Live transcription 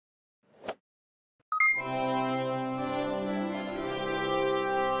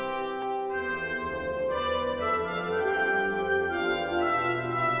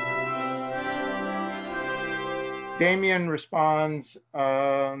Damien responds,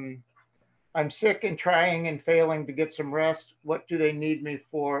 I'm sick and trying and failing to get some rest. What do they need me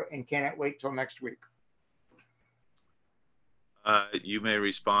for, and can it wait till next week? You may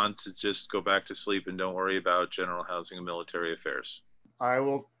respond to just go back to sleep and don't worry about general housing and military affairs. I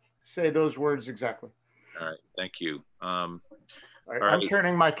will say those words exactly. All right, thank you. I'm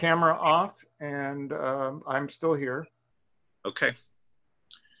turning my camera off, and I'm still here. Okay.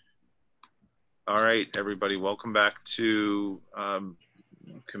 All right, everybody, welcome back to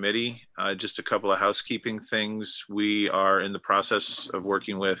committee. Just a couple of housekeeping things. We are in the process of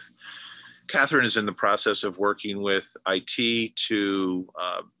working with, Catherine is in the process of working with IT to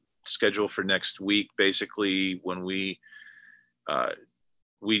schedule for next week. Basically, when we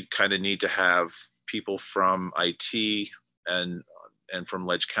kind of need to have people from IT and from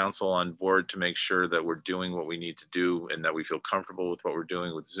Ledge Council on board to make sure that we're doing what we need to do and that we feel comfortable with what we're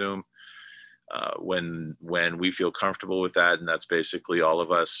doing with Zoom. When we feel comfortable with that, and that's basically all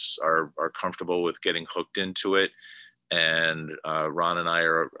of us are comfortable with getting hooked into it, and Ron and I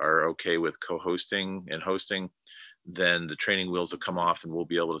are okay with co-hosting and hosting, then the training wheels will come off and we'll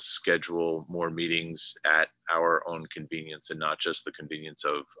be able to schedule more meetings at our own convenience and not just the convenience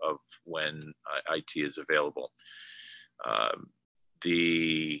of when IT is available.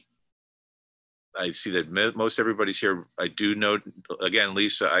 I see that most everybody's here. I do note, again,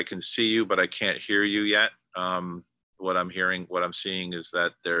 Lisa, I can see you, but I can't hear you yet. What I'm seeing is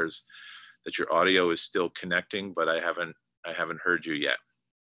that that your audio is still connecting, but I haven't heard you yet.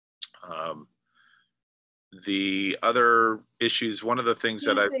 The other issues, one of the things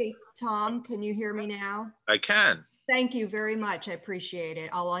Excuse me, Tom, can you hear me now? I can. Thank you very much. I appreciate it.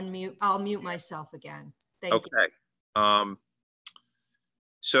 I'll mute myself again. Thank you. Okay.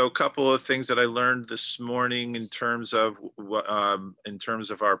 So a couple of things that I learned this morning in terms of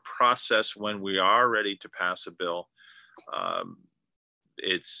our process when we are ready to pass a bill.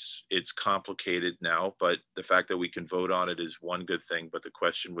 It's complicated now, but the fact that we can vote on it is one good thing. But the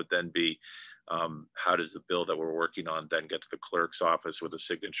question would then be, how does the bill that we're working on then get to the clerk's office with a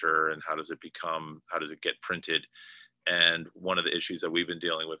signature, and how does it get printed? And one of the issues that we've been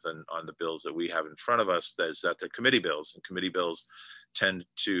dealing with on the bills that we have in front of us is that they're committee bills, and committee bills tend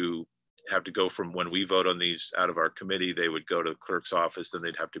to have to go from when we vote on these out of our committee, they would go to the clerk's office, then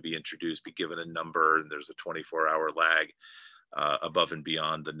they'd have to be introduced, be given a number, and there's a 24-hour lag above and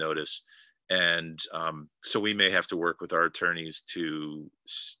beyond the notice. And so we may have to work with our attorneys to,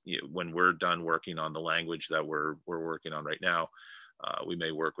 when we're done working on the language that we're working on right now, we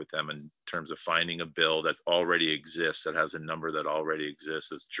may work with them in terms of finding a bill that already exists, that has a number that already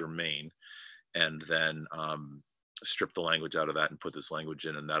exists that's germane, and then strip the language out of that and put this language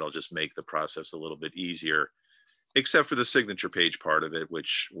in, and that'll just make the process a little bit easier, except for the signature page part of it,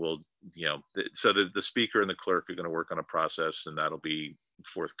 which will, so the speaker and the clerk are going to work on a process, and that'll be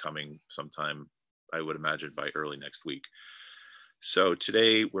forthcoming sometime, I would imagine, by early next week. So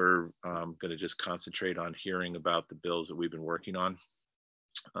today we're going to just concentrate on hearing about the bills that we've been working on.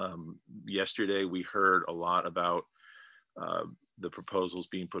 Yesterday we heard a lot about the proposals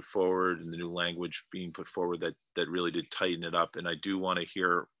being put forward and the new language being put forward that really did tighten it up. And I do want to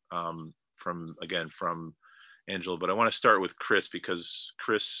hear from Angela, but I want to start with Chris, because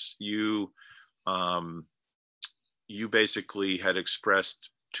Chris, you basically had expressed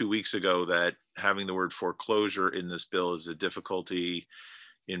 2 weeks ago that having the word foreclosure in this bill is a difficulty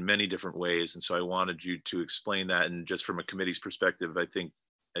in many different ways. And so I wanted you to explain that. And just from a committee's perspective, I think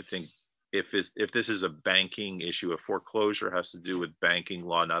if this is a banking issue, a foreclosure has to do with banking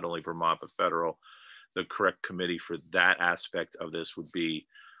law, not only Vermont, but federal, the correct committee for that aspect of this would be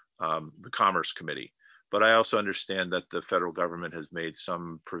the Commerce Committee. But I also understand that the federal government has made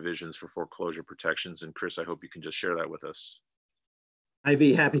some provisions for foreclosure protections. And Chris, I hope you can just share that with us. I'd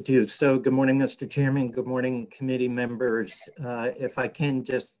be happy to. So good morning, Mr. Chairman. Good morning, committee members. If I can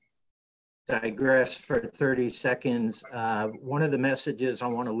just digress for 30 seconds. One of the messages I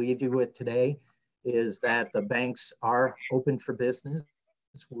want to leave you with today is that the banks are open for business.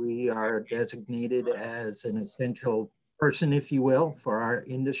 We are designated as an essential person, if you will, for our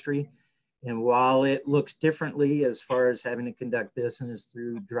industry. And while it looks differently as far as having to conduct business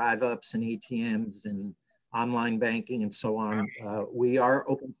through drive-ups and ATMs and online banking and so on, we are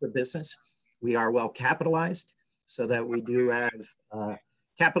open for business. We are well capitalized so that we do have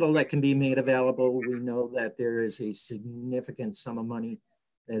capital that can be made available. We know that there is a significant sum of money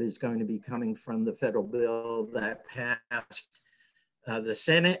that is going to be coming from the federal bill that passed the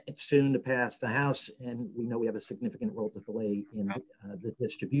Senate, soon to pass the House, and we know we have a significant role to play in the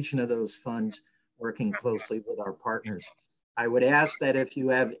distribution of those funds, working closely with our partners. I would ask that if you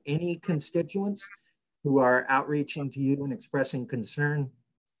have any constituents who are outreaching to you and expressing concern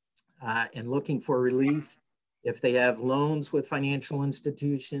and looking for relief. If they have loans with financial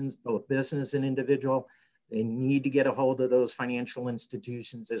institutions, both business and individual, they need to get a hold of those financial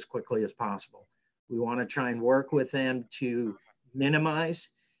institutions as quickly as possible. We want to try and work with them to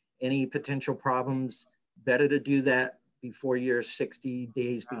minimize any potential problems. Better to do that before you're 60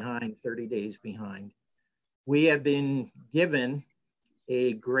 days behind, 30 days behind. We have been given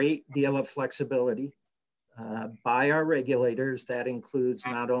a great deal of flexibility by our regulators. That includes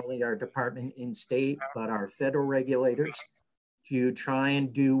not only our department in state, but our federal regulators, to try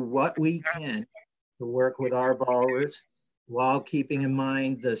and do what we can to work with our borrowers while keeping in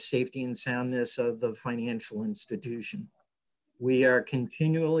mind the safety and soundness of the financial institution. We are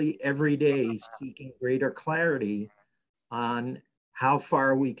continually every day seeking greater clarity on how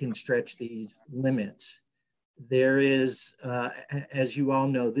far we can stretch these limits. There is, as you all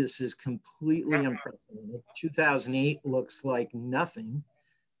know, this is completely unprecedented. 2008 looks like nothing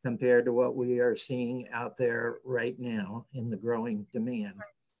compared to what we are seeing out there right now in the growing demand.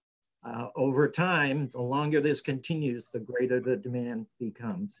 Over time, the longer this continues, the greater the demand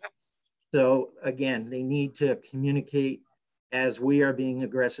becomes. So again, they need to communicate as we are being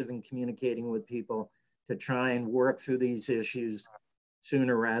aggressive in communicating with people to try and work through these issues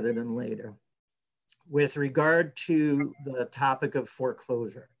sooner rather than later. With regard to the topic of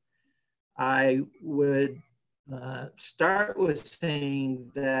foreclosure, I would start with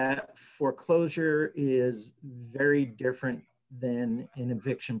saying that foreclosure is very different than an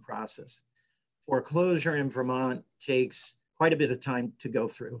eviction process. Foreclosure in Vermont takes quite a bit of time to go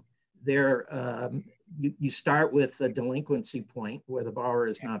through. You start with the delinquency point where the borrower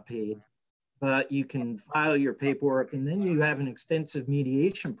is not paid, but you can file your paperwork, and then you have an extensive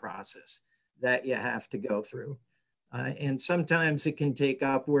mediation process that you have to go through. And sometimes it can take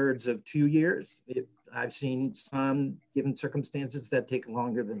upwards of 2 years. I've seen some, given circumstances, that take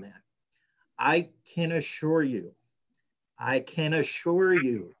longer than that. I can assure you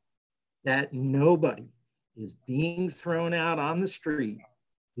that nobody is being thrown out on the street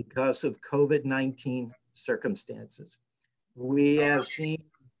because of COVID-19 circumstances. We have seen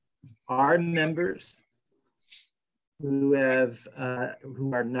our members who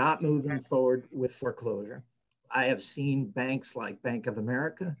are not moving forward with foreclosure. I have seen banks like Bank of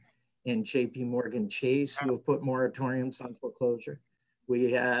America and JP Morgan Chase who have put moratoriums on foreclosure.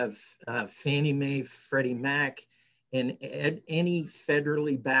 We have Fannie Mae, Freddie Mac, and any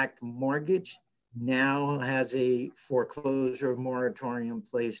federally backed mortgage now has a foreclosure moratorium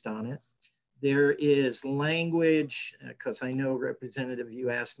placed on it. There is language, because I know, Representative, you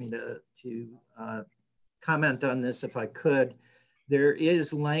asked me to comment on this if I could. There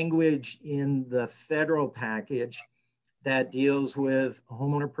is language in the federal package that deals with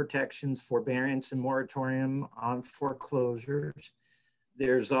homeowner protections, forbearance, and moratorium on foreclosures.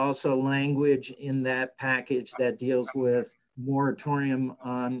 There's also language in that package that deals with moratorium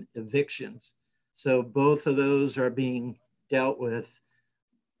on evictions. So both of those are being dealt with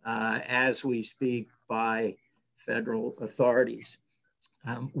as we speak by federal authorities.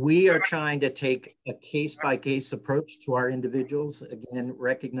 We are trying to take a case-by-case approach to our individuals, again,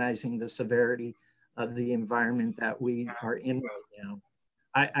 recognizing the severity of the environment that we are in right now.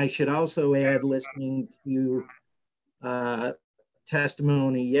 I should also add, listening to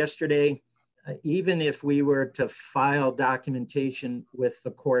testimony yesterday, even if we were to file documentation with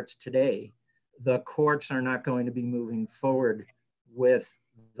the courts today, the courts are not going to be moving forward with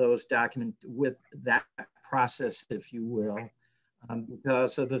those with that process, if you will,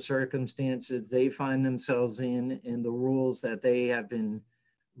 because of the circumstances they find themselves in and the rules that they have been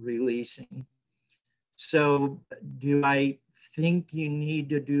releasing. So do I think you need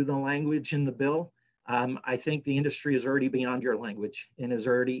to do the language in the bill? I think the industry is already beyond your language and has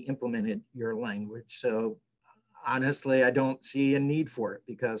already implemented your language. So honestly, I don't see a need for it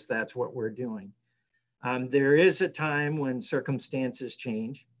because that's what we're doing. There is a time when circumstances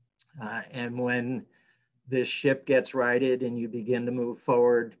change and when this ship gets righted and you begin to move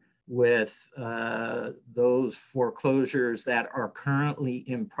forward with those foreclosures that are currently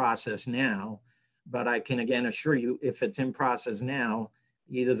in process now. But I can again assure you, if it's in process now,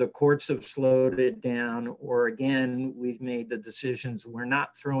 either the courts have slowed it down or again, we've made the decisions. We're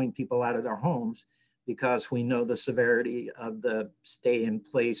not throwing people out of their homes because we know the severity of the stay in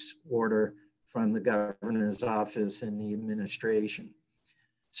place order from the governor's office and the administration.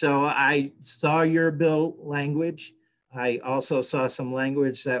 So I saw your bill language. I also saw some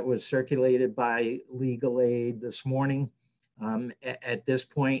language that was circulated by Legal Aid this morning. At this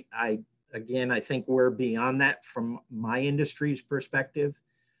point, I think we're beyond that from my industry's perspective.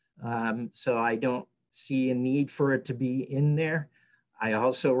 So I don't see a need for it to be in there. I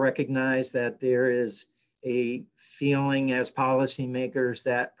also recognize that there is a feeling as policymakers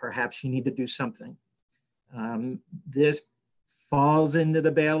that perhaps you need to do something. This falls into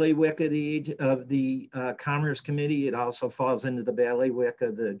the bailiwick of the Commerce Committee. It also falls into the bailiwick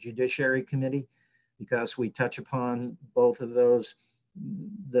of the Judiciary Committee, because we touch upon both of those.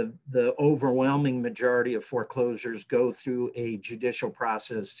 The overwhelming majority of foreclosures go through a judicial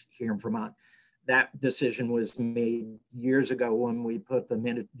process here in Vermont. That decision was made years ago when we put the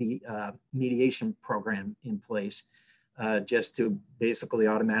mediation program in place, just to basically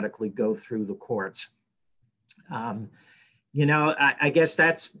automatically go through the courts. You know, I guess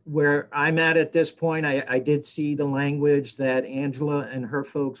that's where I'm at this point. I did see the language that Angela and her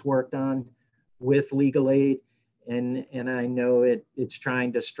folks worked on with legal aid, and I know it's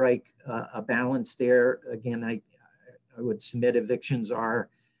trying to strike a balance there. Again, I would submit evictions are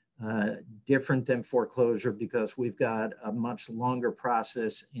different than foreclosure because we've got a much longer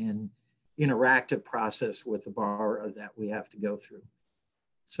process and interactive process with the borrower that we have to go through.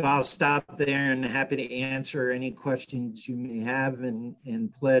 So I'll stop there and happy to answer any questions you may have,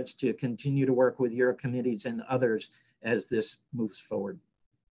 and pledge to continue to work with your committees and others as this moves forward.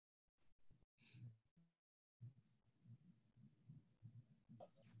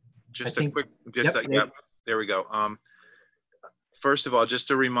 Just a quick, yeah, there we go. First of all,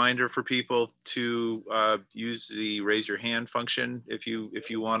 just a reminder for people to use the raise your hand function if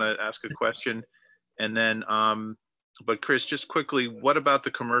you want to ask a question. And then, but Chris, just quickly, what about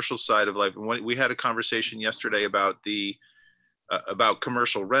the commercial side of life? We had a conversation yesterday about about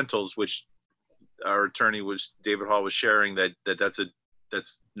commercial rentals, which our attorney David Hall was sharing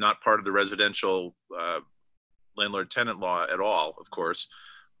that's not part of the residential landlord-tenant law at all, of course.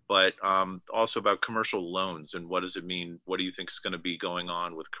 But also about commercial loans and what does it mean? What do you think is going to be going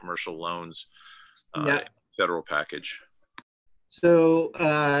on with commercial loans, federal package? So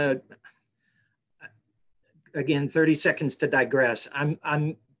again, 30 seconds to digress.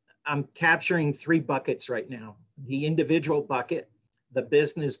 I'm capturing three buckets right now: the individual bucket, the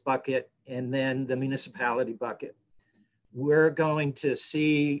business bucket, and then the municipality bucket. We're going to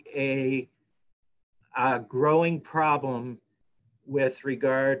see a growing problem with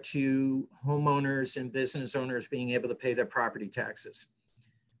regard to homeowners and business owners being able to pay their property taxes.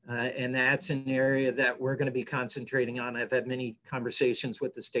 And that's an area that we're going to be concentrating on. I've had many conversations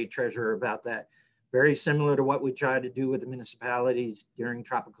with the state treasurer about that. Very similar to what we tried to do with the municipalities during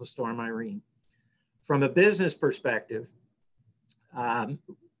Tropical Storm Irene. From a business perspective,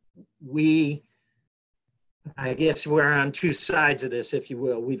 I guess we're on two sides of this, if you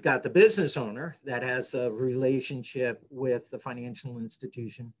will. We've got the business owner that has the relationship with the financial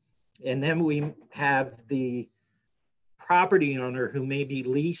institution. And then we have the property owner who may be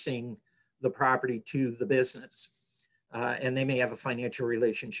leasing the property to the business. And they may have a financial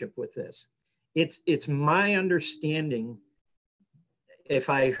relationship with this. It's my understanding, if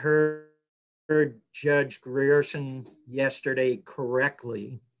I heard Judge Grierson yesterday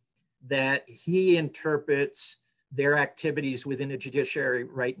correctly, that he interprets their activities within the judiciary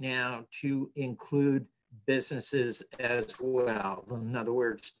right now to include businesses as well. In other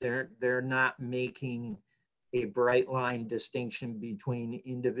words, they're not making a bright line distinction between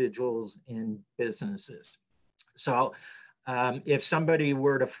individuals and businesses. So if somebody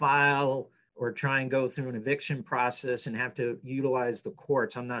were to file or try and go through an eviction process and have to utilize the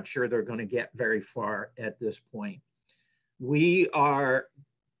courts, I'm not sure they're going to get very far at this point. We are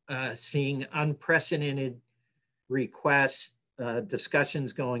seeing unprecedented requests,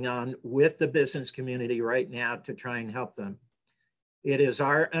 discussions going on with the business community right now to try and help them. It is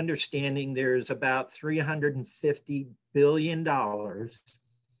our understanding there's about $350 billion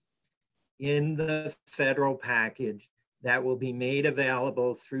in the federal package that will be made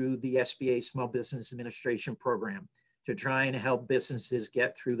available through the SBA Small Business Administration program to try and help businesses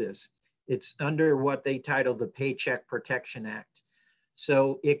get through this. It's under what they title the Paycheck Protection Act.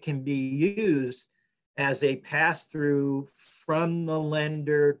 So it can be used as a pass-through from the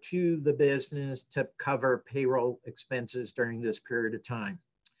lender to the business to cover payroll expenses during this period of time.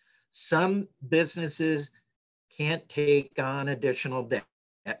 Some businesses can't take on additional debt.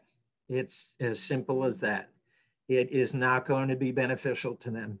 It's as simple as that. It is not going to be beneficial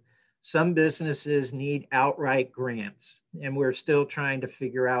to them. Some businesses need outright grants, and we're still trying to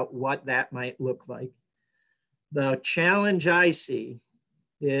figure out what that might look like. The challenge I see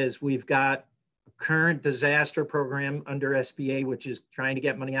is we've got a current disaster program under SBA, which is trying to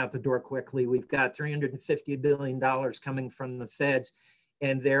get money out the door quickly. We've got $350 billion coming from the feds,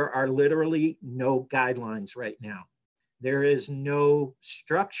 and there are literally no guidelines right now. There is no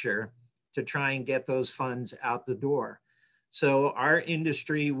structure to try and get those funds out the door. So our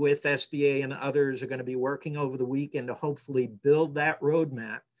industry with SBA and others are going to be working over the weekend to hopefully build that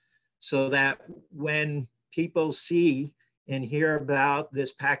roadmap so that when people see and hear about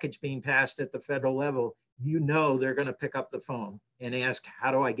this package being passed at the federal level, you know they're going to pick up the phone and ask,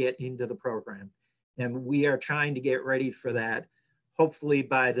 how do I get into the program? And we are trying to get ready for that, hopefully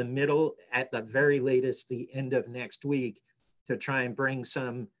by the middle, at the very latest, the end of next week, to try and bring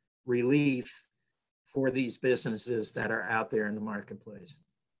some relief for these businesses that are out there in the marketplace.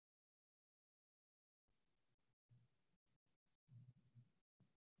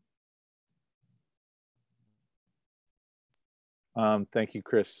 Thank you,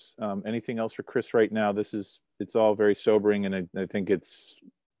 Chris. Anything else for Chris right now? It's all very sobering, and I think it's,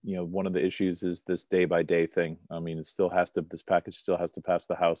 one of the issues is this day by day thing. I mean, this package still has to pass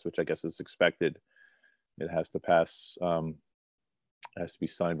the House, which I guess is expected. It has to pass, has to be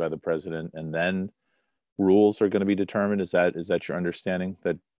signed by the president, and then rules are going to be determined. Is that your understanding,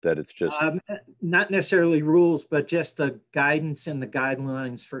 that it's just not necessarily rules, but just the guidance and the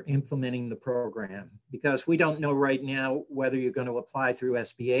guidelines for implementing the program? Because we don't know right now whether you're going to apply through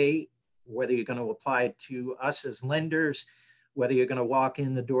SBA, whether you're going to apply to us as lenders, whether you're going to walk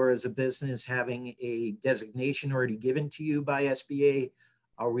in the door as a business having a designation already given to you by SBA.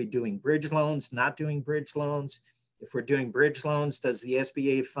 Are we doing bridge loans, not doing bridge loans? If we're doing bridge loans, does the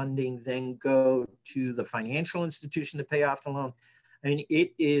SBA funding then go to the financial institution to pay off the loan? I mean,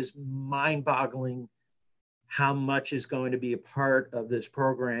 it is mind-boggling how much is going to be a part of this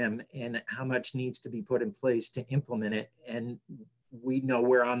program and how much needs to be put in place to implement it. And we know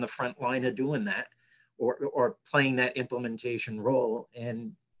we're on the front line of doing that, or playing that implementation role.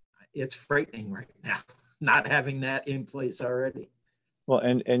 And it's frightening right now, not having that in place already. Well,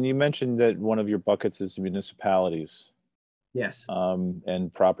 and you mentioned that one of your buckets is municipalities. Yes.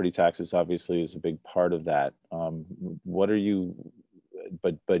 And property taxes obviously is a big part of that. What are you,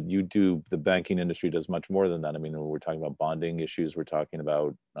 but you do, the banking industry does much more than that. I mean, we're talking about bonding issues. We're talking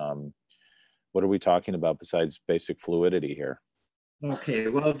about, what are we talking about besides basic fluidity here? Okay,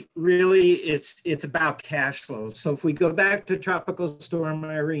 well, really, it's about cash flow. So if we go back to Tropical Storm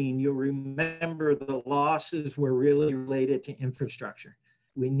Irene, you'll remember the losses were really related to infrastructure.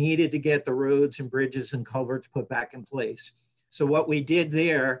 We needed to get the roads and bridges and culverts put back in place. So what we did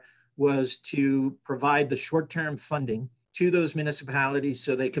there was to provide the short-term funding to those municipalities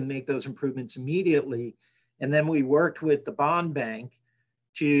so they can make those improvements immediately. And then we worked with the bond bank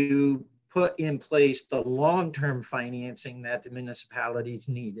to put in place the long-term financing that the municipalities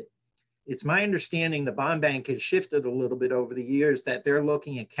needed. It's my understanding the bond bank has shifted a little bit over the years, that they're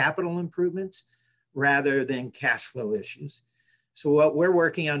looking at capital improvements rather than cash flow issues. So what we're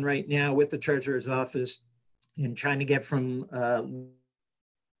working on right now with the Treasurer's Office and trying to get from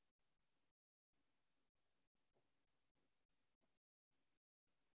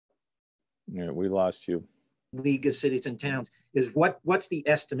Yeah, we lost you. League of Cities and Towns is what's the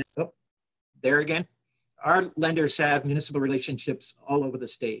estimate? Oh, there again. Our lenders have municipal relationships all over the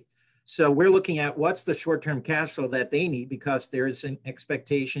state. So we're looking at what's the short-term cash flow that they need, because there is an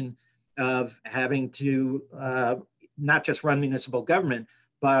expectation of having to not just run municipal government,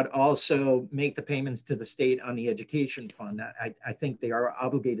 but also make the payments to the state on the education fund. I think they are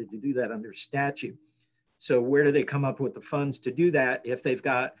obligated to do that under statute. So where do they come up with the funds to do that if they've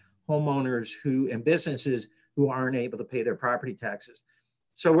got homeowners and businesses who aren't able to pay their property taxes?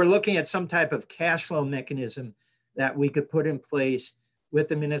 So we're looking at some type of cash flow mechanism that we could put in place with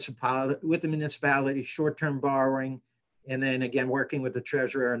the municipality, short-term borrowing, and then again, working with the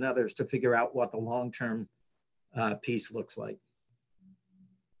treasurer and others to figure out what the long-term piece looks like.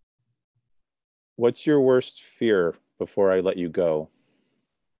 What's your worst fear before I let you go?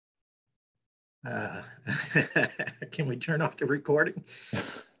 Can we turn off the recording?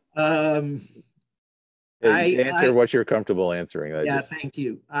 Answer what you're comfortable answering. Thank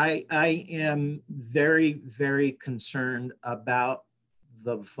you. I am very, very concerned about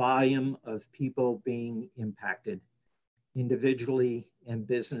the volume of people being impacted individually and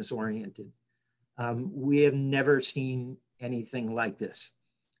business oriented. We have never seen anything like this.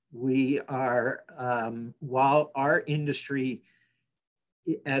 We are, while our industry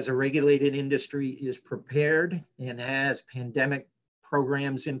as a regulated industry is prepared and has pandemic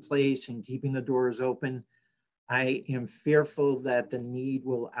programs in place and keeping the doors open, I am fearful that the need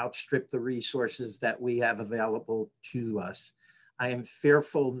will outstrip the resources that we have available to us. I am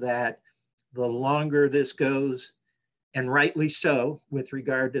fearful that the longer this goes, and rightly so with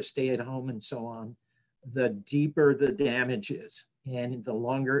regard to stay at home and so on, the deeper the damage is and the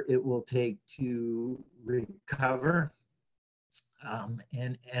longer it will take to recover.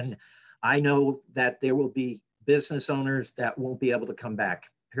 And I know that there will be business owners that won't be able to come back,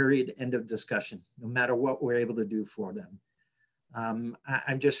 period, end of discussion, no matter what we're able to do for them.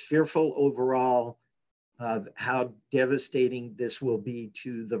 I'm just fearful overall of how devastating this will be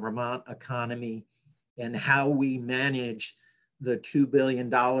to the Vermont economy and how we manage the $2 billion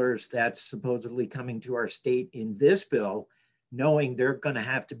that's supposedly coming to our state in this bill, knowing there are going to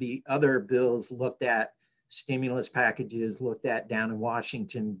have to be other bills looked at, stimulus packages looked at down in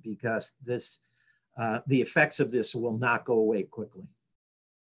Washington, because this, the effects of this will not go away quickly.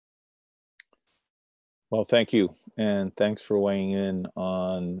 Well, thank you. And thanks for weighing in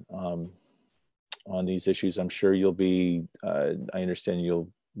on these issues. I'm sure you'll be, I understand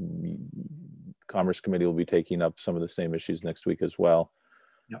Commerce Committee will be taking up some of the same issues next week as well.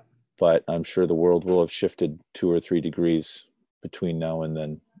 Yep. But I'm sure the world will have shifted 2 or 3 degrees between now and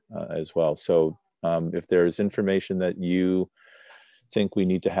then as well. So if there's information that you think we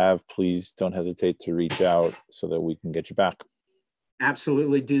need to have, please don't hesitate to reach out so that we can get you back.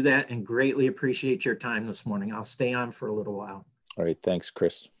 Absolutely do that, and greatly appreciate your time this morning. I'll stay on for a little while. All right, thanks,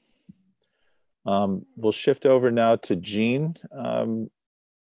 Chris. We'll shift over now to Jean,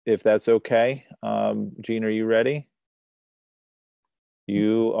 if that's okay. Jean, are you ready?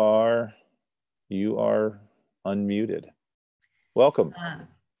 You are unmuted. Welcome.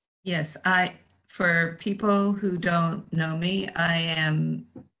 Yes, for people who don't know me, I am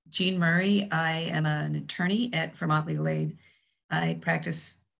Jean Murray. I am an attorney at Vermont Legal Aid. I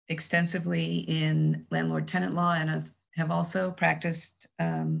practice extensively in landlord-tenant law and have also practiced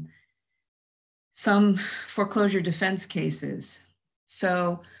some foreclosure defense cases.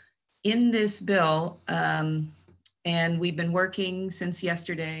 So in this bill, and we've been working since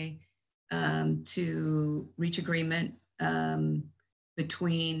yesterday to reach agreement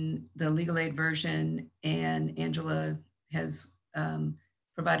between the legal aid version, and Angela has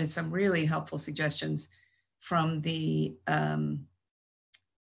provided some really helpful suggestions from the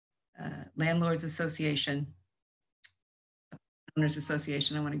Landlords Association, Owners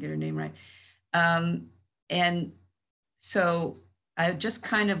Association, I want to get her name right. And so I just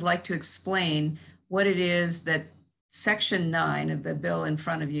kind of like to explain what it is that Section 9 of the bill in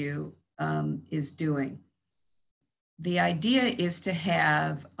front of you is doing. The idea is to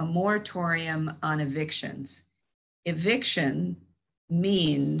have a moratorium on evictions. Eviction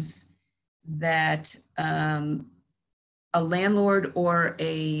means that a landlord or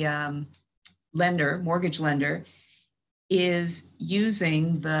a lender, mortgage lender, is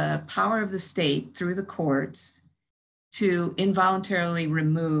using the power of the state through the courts to involuntarily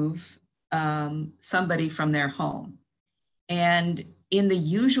remove somebody from their home. And in the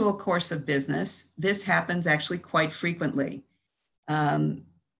usual course of business, this happens actually quite frequently. In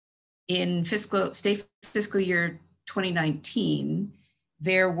state fiscal year 2019,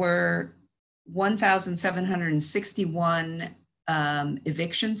 there were 1,761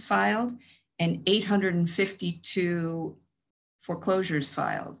 evictions filed and 852 foreclosures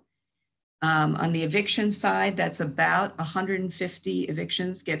filed. On the eviction side, that's about 150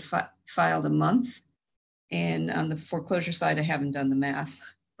 evictions get filed a month. And on the foreclosure side, I haven't done the math,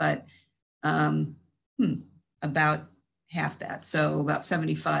 but about half that. So about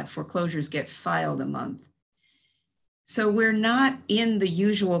 75 foreclosures get filed a month. So we're not in the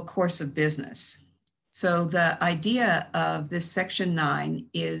usual course of business. So the idea of this Section 9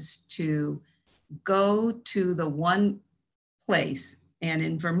 is to go to the one place, and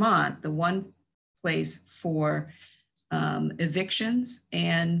in Vermont, the one place for evictions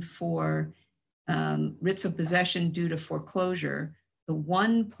and for writs of possession due to foreclosure, the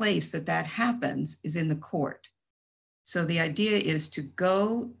one place that happens is in the court. So the idea is to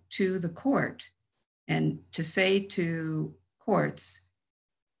go to the court and to say to courts,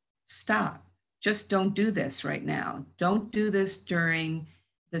 stop, just don't do this right now. Don't do this during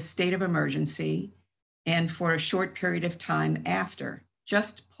the state of emergency and for a short period of time after.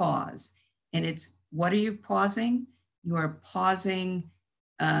 Just pause. And it's, what are you pausing? You are pausing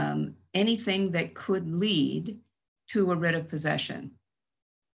anything that could lead to a writ of possession.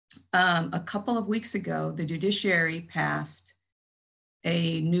 A couple of weeks ago, the judiciary passed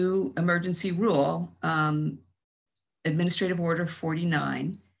a new emergency rule, Administrative Order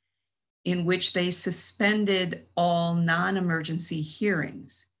 49, in which they suspended all non-emergency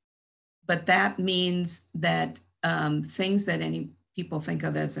hearings. But that means that things that any people think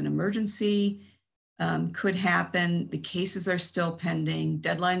of as an emergency could happen. The cases are still pending,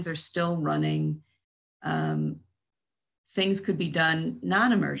 deadlines are still running. Things could be done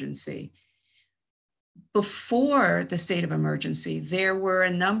non-emergency. Before the state of emergency, there were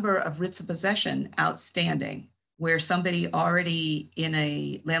a number of writs of possession outstanding, where somebody already in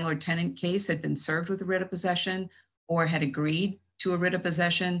a landlord-tenant case had been served with a writ of possession or had agreed to a writ of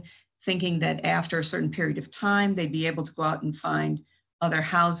possession, thinking that after a certain period of time, they'd be able to go out and find other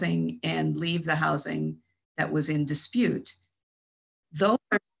housing and leave the housing that was in dispute. Those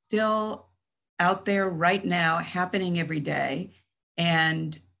are still out there right now, happening every day.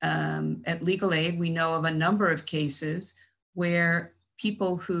 And at Legal Aid, we know of a number of cases where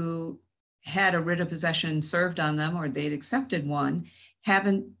people who had a writ of possession served on them, or they'd accepted one,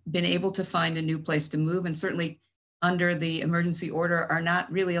 haven't been able to find a new place to move, and certainly under the emergency order are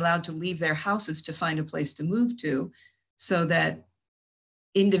not really allowed to leave their houses to find a place to move to, so that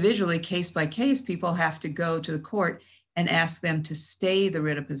individually, case by case, people have to go to the court and ask them to stay the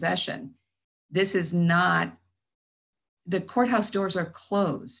writ of possession. This is not, the courthouse doors are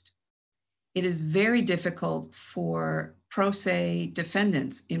closed. It is very difficult for pro se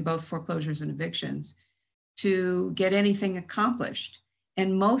defendants in both foreclosures and evictions to get anything accomplished.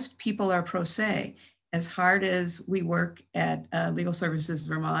 And most people are pro se. As hard as we work at Legal Services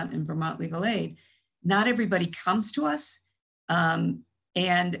Vermont and Vermont Legal Aid, not everybody comes to us. And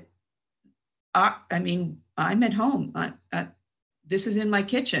I mean, I'm at home. This is in my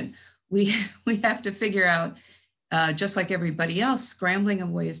kitchen. We have to figure out, just like everybody else, scrambling of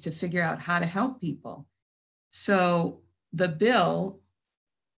ways to figure out how to help people. So the bill,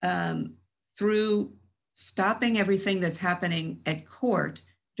 through stopping everything that's happening at court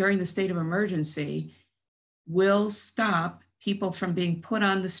during the state of emergency, will stop people from being put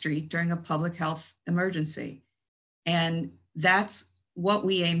on the street during a public health emergency. And that's what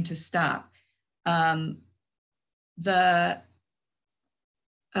we aim to stop. The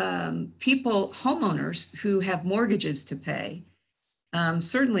people, homeowners who have mortgages to pay,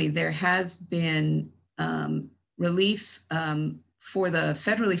 certainly there has been relief for the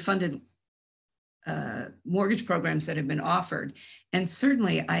federally funded mortgage programs that have been offered. And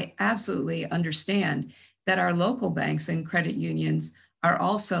certainly I absolutely understand that our local banks and credit unions are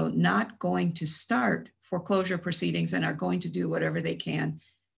also not going to start foreclosure proceedings and are going to do whatever they can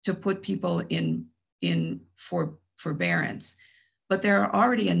to put people in forbearance. But there are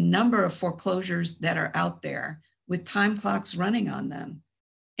already a number of foreclosures that are out there with time clocks running on them.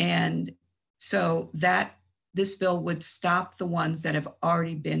 And so that this bill would stop the ones that have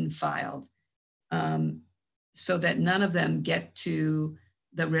already been filed, so that none of them get to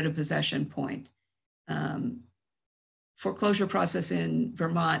the writ of possession point. Foreclosure process in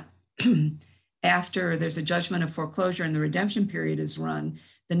Vermont, after there's a judgment of foreclosure and the redemption period is run,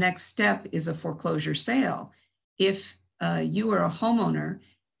 the next step is a foreclosure sale. If you are a homeowner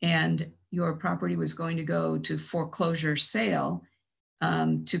and your property was going to go to foreclosure sale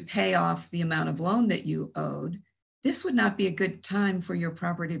to pay off the amount of loan that you owed, this would not be a good time for your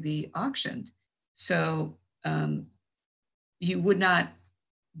property to be auctioned. So you would not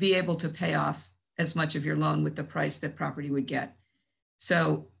be able to pay off as much of your loan with the price that property would get.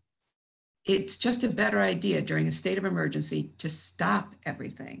 So it's just a better idea during a state of emergency to stop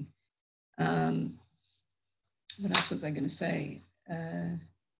everything. What else was I going to say?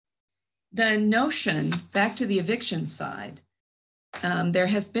 The notion, back to the eviction side, there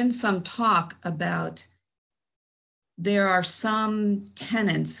has been some talk about there are some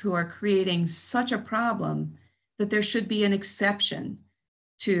tenants who are creating such a problem that there should be an exception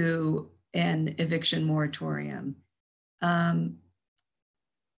to an eviction moratorium. And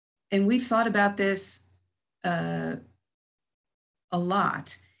we've thought about this a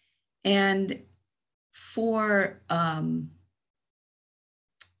lot. And for,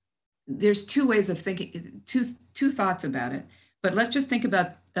 there's two ways of thinking, two thoughts about it, but let's just think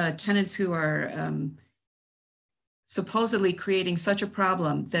about tenants who are supposedly creating such a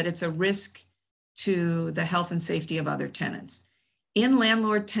problem that it's a risk to the health and safety of other tenants. In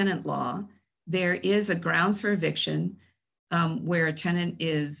landlord-tenant law, there is a grounds for eviction where a tenant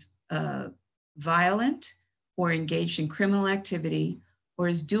is violent or engaged in criminal activity or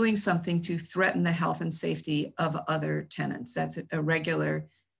is doing something to threaten the health and safety of other tenants. That's a regular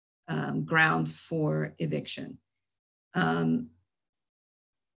grounds for eviction.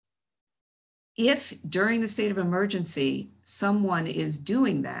 If during the state of emergency, someone is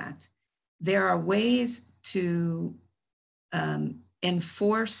doing that, there are ways to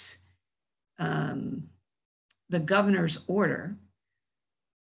enforce the governor's order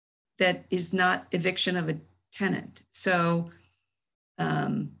that is not eviction of a tenant. So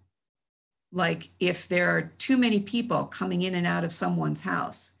like if there are too many people coming in and out of someone's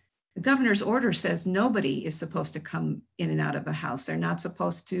house, the governor's order says nobody is supposed to come in and out of a house. They're not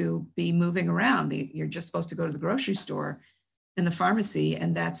supposed to be moving around. You're just supposed to go to the grocery store and the pharmacy,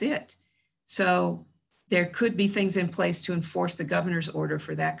 and that's it. So there could be things in place to enforce the governor's order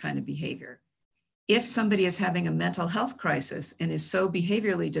for that kind of behavior. If somebody is having a mental health crisis and is so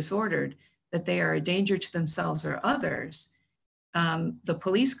behaviorally disordered that they are a danger to themselves or others, the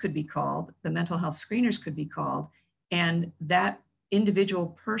police could be called, the mental health screeners could be called, and that individual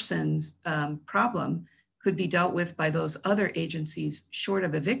person's problem could be dealt with by those other agencies short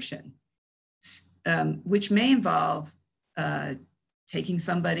of eviction, which may involve taking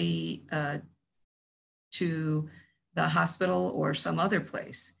somebody to the hospital or some other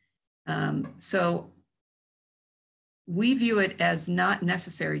place. So we view it as not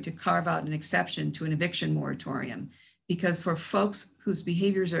necessary to carve out an exception to an eviction moratorium, because for folks whose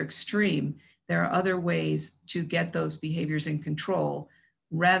behaviors are extreme, there are other ways to get those behaviors in control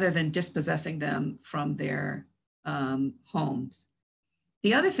rather than dispossessing them from their homes.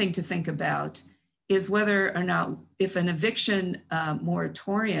 The other thing to think about is whether or not, if an eviction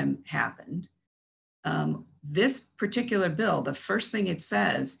moratorium happened, this particular bill, the first thing it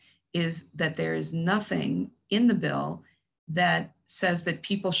says is that there is nothing in the bill that says that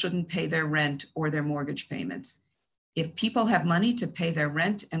people shouldn't pay their rent or their mortgage payments. If people have money to pay their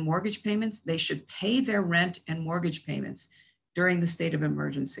rent and mortgage payments, they should pay their rent and mortgage payments during the state of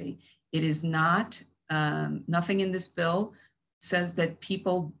emergency. It is not, nothing in this bill says that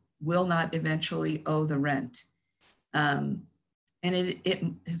people will not eventually owe the rent. And it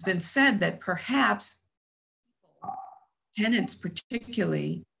has been said that perhaps tenants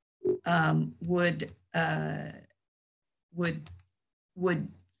particularly would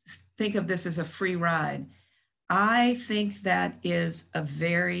think of this as a free ride. I think that is a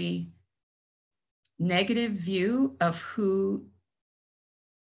very negative view of who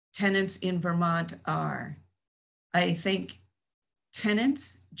tenants in Vermont are. I think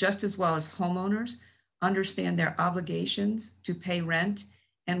tenants, just as well as homeowners, understand their obligations to pay rent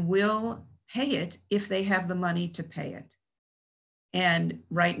and will pay it if they have the money to pay it. And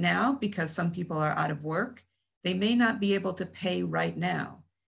right now, because some people are out of work, they may not be able to pay right now.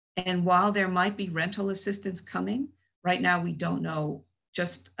 And while there might be rental assistance coming, right now we don't know,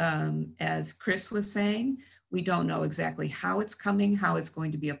 just as Chris was saying, we don't know exactly how it's coming, how it's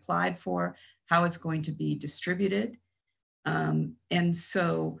going to be applied for, how it's going to be distributed. And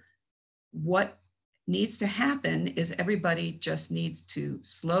so what needs to happen is everybody just needs to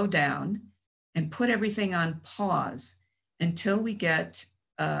slow down and put everything on pause until we get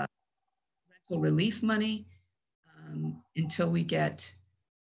rental relief money, until we get,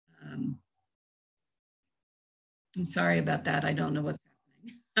 I'm sorry about that. I don't know what's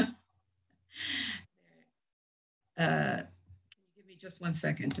happening. Can you give me just 1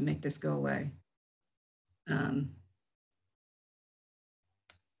 second to make this go away?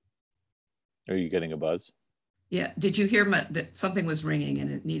 Are you getting a buzz? Yeah, did you hear that something was ringing and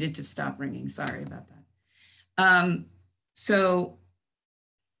it needed to stop ringing? Sorry about that. So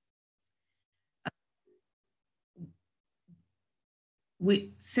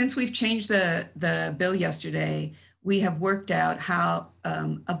since we've changed the bill yesterday, we have worked out how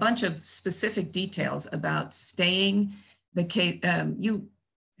a bunch of specific details about staying the case. You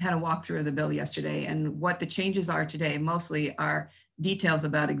had a walkthrough of the bill yesterday, and what the changes are today mostly are details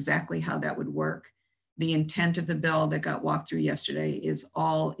about exactly how that would work. The intent of the bill that got walked through yesterday is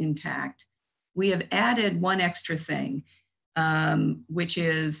all intact. We have added one extra thing, which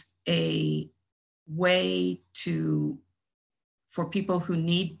is a way for people who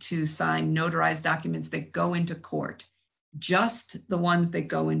need to sign notarized documents that go into court, just the ones that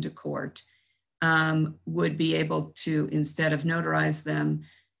go into court, would be able to, instead of notarize them,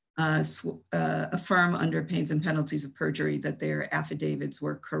 affirm under pains and penalties of perjury that their affidavits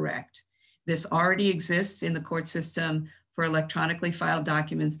were correct. This already exists in the court system for electronically filed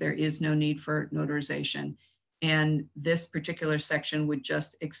documents. There is no need for notarization. And this particular section would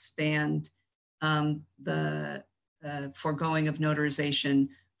just expand the foregoing of notarization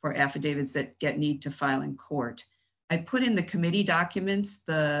for affidavits that need to file in court. I put in the committee documents,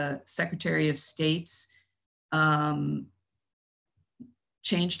 the Secretary of State's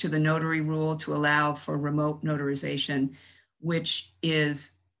change to the notary rule to allow for remote notarization, which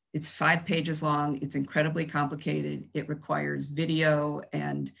is, it's 5 pages long. It's incredibly complicated. It requires video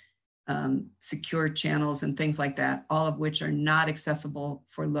and secure channels and things like that, all of which are not accessible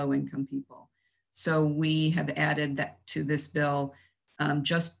for low-income people. So we have added that to this bill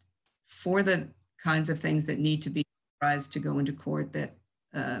just for the kinds of things that need to be notarized to go into court, that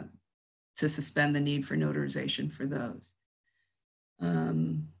to suspend the need for notarization for those.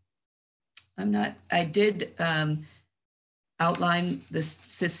 I did outline this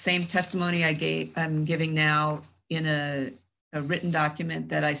same testimony I'm giving now in a written document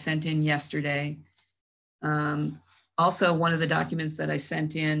that I sent in yesterday. Also, one of the documents that I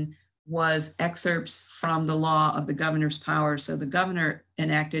sent in was excerpts from the law of the governor's power. So the governor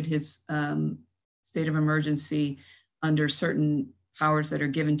enacted his state of emergency under certain powers that are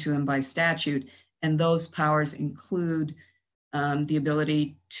given to him by statute. And those powers include the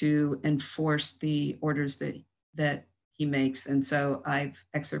ability to enforce the orders that he makes. And so I've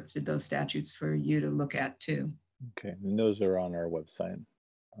excerpted those statutes for you to look at too. Okay, and those are on our website.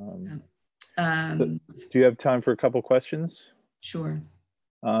 Do you have time for a couple questions? Sure.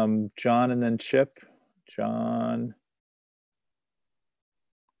 John and then Chip. John.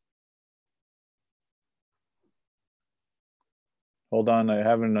 Hold on, I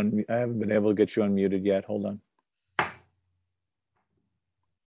haven't been able to get you unmuted yet. Hold on.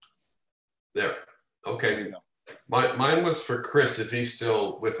 There. Okay. Mine was for Chris, if he's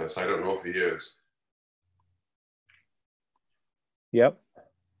still with us. I don't know if he is. Yep.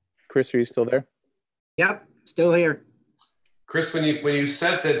 Chris, are you still there? Yep, still here. Chris, when you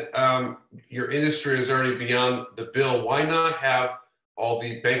said that your industry is already beyond the bill, why not have all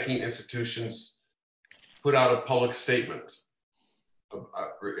the banking institutions put out a public statement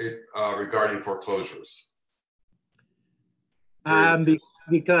regarding foreclosures?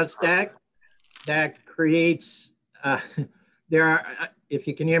 Because that creates, there are, if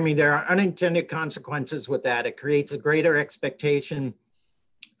you can hear me, there are unintended consequences with that. It creates a greater expectation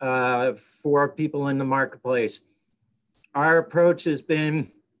for people in the marketplace. Our approach has been,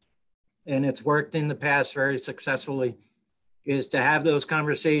 and it's worked in the past very successfully, is to have those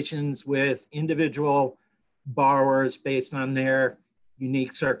conversations with individual borrowers based on their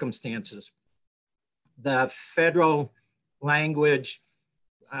unique circumstances. The federal language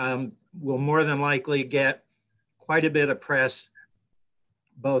will more than likely get quite a bit of press,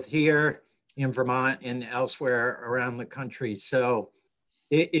 both here in Vermont and elsewhere around the country. So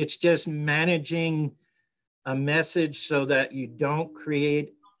it's just managing a message so that you don't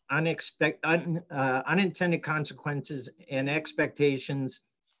create unintended consequences and expectations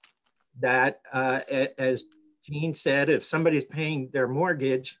that, as Jean said, if somebody's paying their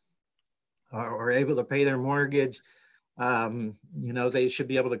mortgage or able to pay their mortgage, they should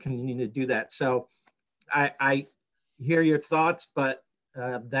be able to continue to do that. So I hear your thoughts, but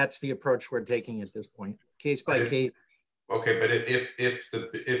that's the approach we're taking at this point, case by case. Okay, but if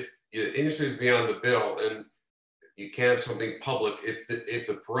the industry is beyond the bill and you can't have something public, if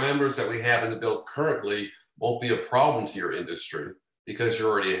the parameters that we have in the bill currently won't be a problem to your industry because you're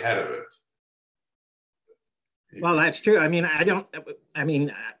already ahead of it. Well, that's true. I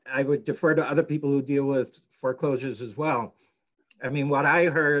would defer to other people who deal with foreclosures as well. I mean, what I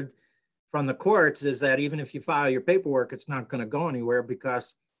heard from the courts is that even if you file your paperwork, it's not going to go anywhere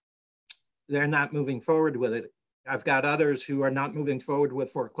because they're not moving forward with it. I've got others who are not moving forward with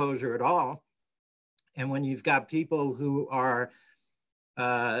foreclosure at all. And when you've got people who are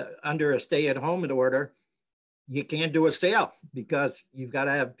under a stay-at-home order, you can't do a sale because you've got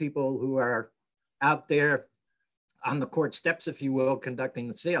to have people who are out there on the court steps, if you will, conducting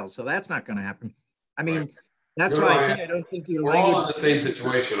the sale. So that's not going to happen. I mean, right. That's why I say I don't think your we're language. All in the same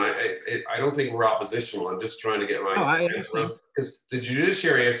situation. I don't think we're oppositional. I'm just trying to get my answer. Because the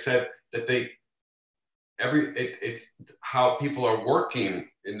judiciary has said that it's how people are working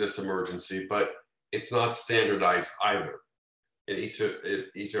in this emergency, but it's not standardized either in each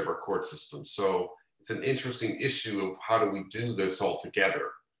of our court systems. So it's an interesting issue of how do we do this all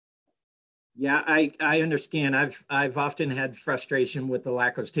together. Yeah, I understand. I've often had frustration with the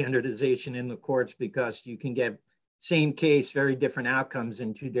lack of standardization in the courts because you can get same case, very different outcomes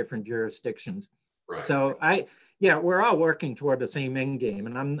in two different jurisdictions. Right. So we're all working toward the same end game,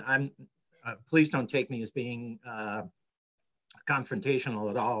 and I'm please don't take me as being confrontational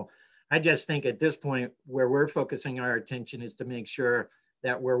at all. I just think at this point where we're focusing our attention is to make sure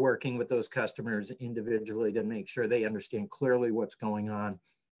that we're working with those customers individually to make sure they understand clearly what's going on.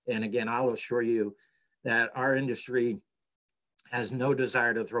 And again, I'll assure you that our industry has no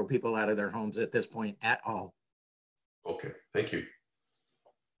desire to throw people out of their homes at this point at all. Okay, thank you.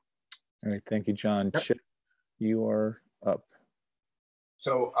 All right, thank you, John. Yep. Chip, you are up.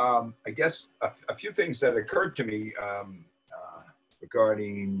 So I guess a few things that occurred to me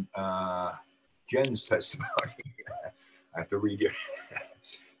regarding Jen's testimony. I have to read it.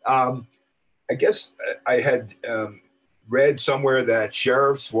 I guess I had read somewhere that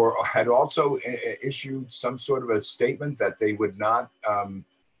sheriffs had also issued some sort of a statement that they would not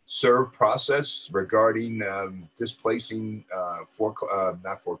serve process regarding displacing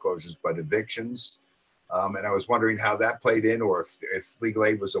not foreclosures, but evictions. And I was wondering how that played in, or if legal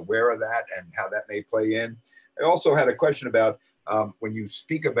aid was aware of that and how that may play in. I also had a question about when you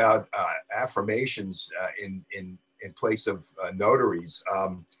speak about affirmations in place of notaries,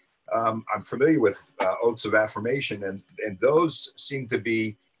 I'm familiar with oaths of affirmation, and those seem to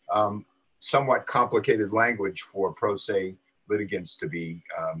be somewhat complicated language for pro se litigants to be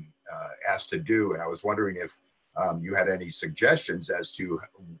asked to do. And I was wondering if you had any suggestions as to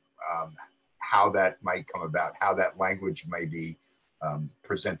how that might come about, how that language may be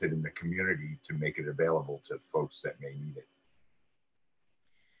presented in the community to make it available to folks that may need it.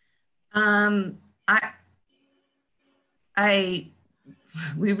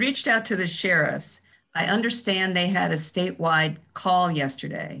 We reached out to the sheriffs. I understand they had a statewide call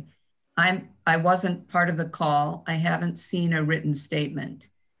yesterday. I wasn't part of the call. I haven't seen a written statement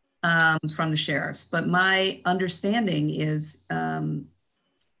from the sheriffs, but my understanding is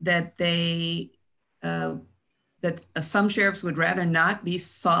that some sheriffs would rather not be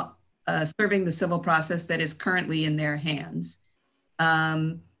serving the civil process that is currently in their hands.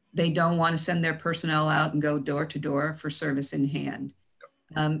 They don't want to send their personnel out and go door to door for service in hand.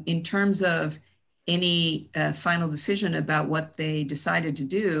 In terms of any final decision about what they decided to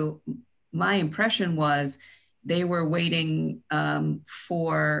do, my impression was they were waiting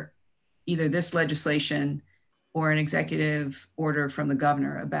for either this legislation or an executive order from the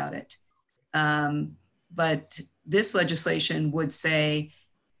governor about it. But this legislation would say,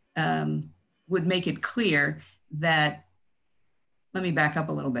 would make it clear that, let me back up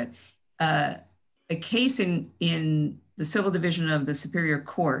a little bit. A case in the Civil Division of the Superior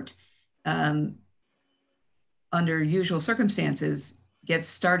Court, under usual circumstances, gets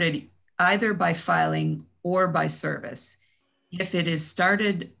started either by filing or by service. If it is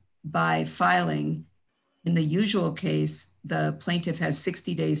started by filing, in the usual case, the plaintiff has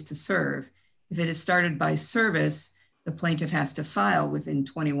 60 days to serve. If it is started by service, the plaintiff has to file within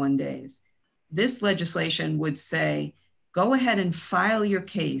 21 days. This legislation would say, go ahead and file your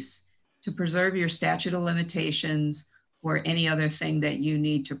case to preserve your statute of limitations or any other thing that you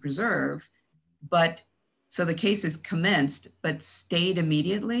need to preserve. But so the case is commenced, but stayed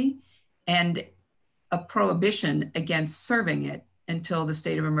immediately, and a prohibition against serving it until the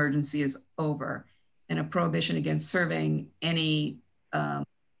state of emergency is over, and a prohibition against serving any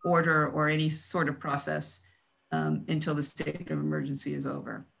order or any sort of process until the state of emergency is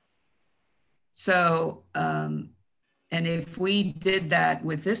over. So, and if we did that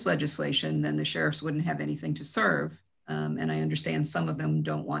with this legislation, then the sheriffs wouldn't have anything to serve. And I understand some of them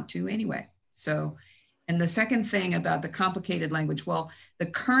don't want to anyway. So, and the second thing about the complicated language, well, the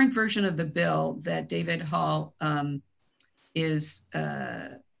current version of the bill that David Hall is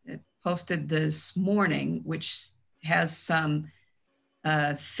posted this morning, which has some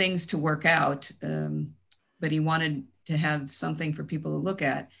things to work out, but he wanted to have something for people to look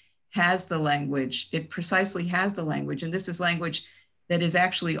at, has the language. It precisely has the language. And this is language that is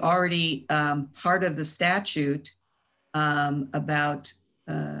actually already part of the statute about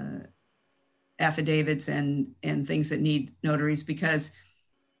affidavits and things that need notaries, because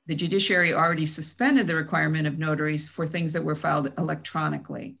the judiciary already suspended the requirement of notaries for things that were filed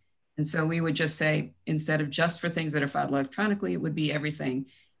electronically. And so we would just say, instead of just for things that are filed electronically, it would be everything.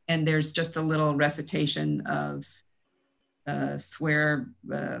 And there's just a little recitation of swear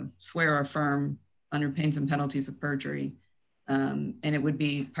or affirm under pains and penalties of perjury. And it would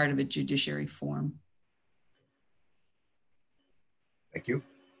be part of a judiciary form. Thank you.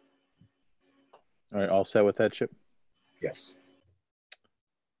 All right, all set with that, Chip? Yes.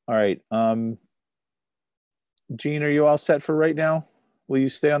 All right. Jean, are you all set for right now? Will you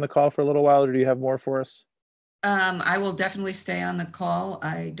stay on the call for a little while, or do you have more for us? I will definitely stay on the call.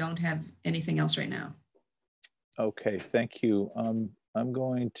 I don't have anything else right now. Okay, thank you. I'm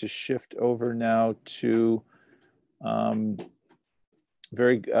going to shift over now to up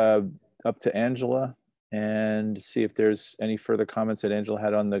to Angela and see if there's any further comments that Angela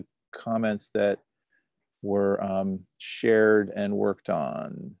had on the comments that were shared and worked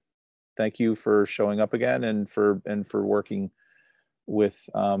on. Thank you for showing up again and for working with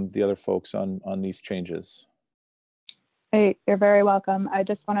the other folks on these changes. Hey, you're very welcome. I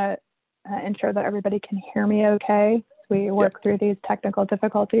just want to ensure that everybody can hear me okay as we work through these technical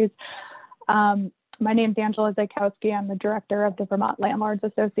difficulties. My name is Angela Zakowski. I'm the director of the Vermont Landlords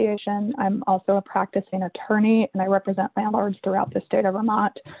Association. I'm also a practicing attorney, and I represent landlords throughout the state of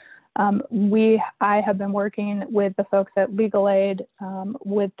Vermont. I have been working with the folks at Legal Aid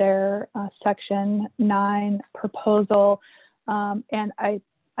with their Section 9 proposal. And I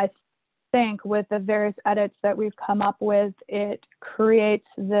think with the various edits that we've come up with, it creates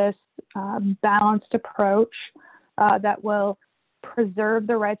this balanced approach that will preserve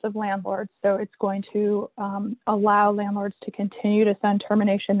the rights of landlords. So it's going to allow landlords to continue to send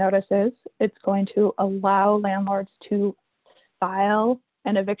termination notices. It's going to allow landlords to file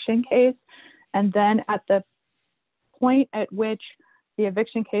an eviction case. And then at the point at which the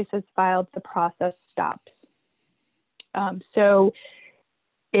eviction case is filed, the process stops. So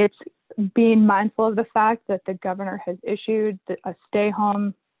it's being mindful of the fact that the governor has issued a stay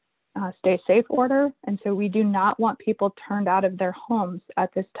home, stay safe order. And so we do not want people turned out of their homes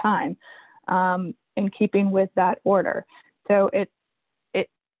at this time, in keeping with that order. So it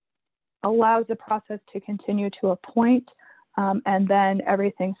allows the process to continue to a point, and then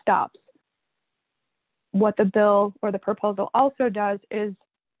everything stops. What the bill or the proposal also does is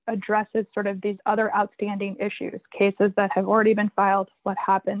addresses sort of these other outstanding issues, cases that have already been filed, what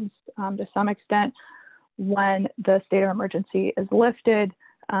happens to some extent when the state of emergency is lifted.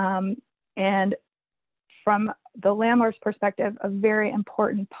 And from the landlord's perspective, a very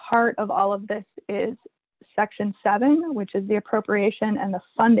important part of all of this is Section 7, which is the appropriation and the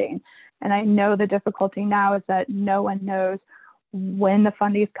funding. And I know the difficulty now is that no one knows when the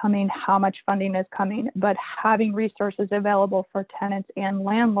funding is coming, how much funding is coming, but having resources available for tenants and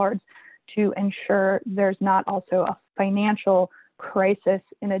landlords to ensure there's not also a financial crisis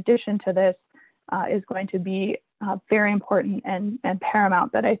in addition to this is going to be very important and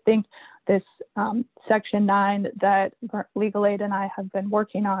paramount. That I think this Section 9 that Legal Aid and I have been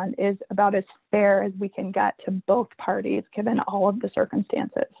working on is about as fair as we can get to both parties, given all of the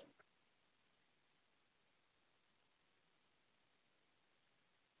circumstances.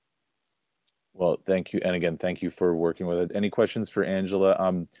 Well, thank you. And again, thank you for working with it. Any questions for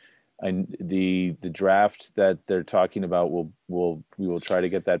Angela? The draft that they're talking about, we will try to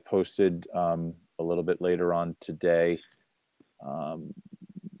get that posted a little bit later on today to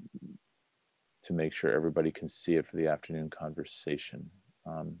make sure everybody can see it for the afternoon conversation.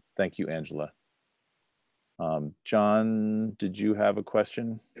 Thank you, Angela. John, did you have a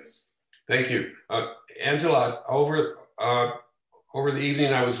question? Yes. Thank you. Angela, over the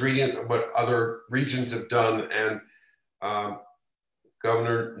evening, I was reading what other regions have done, and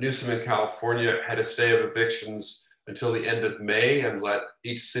Governor Newsom in California had a stay of evictions until the end of May and let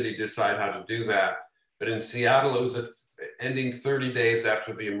each city decide how to do that. But in Seattle, it was ending 30 days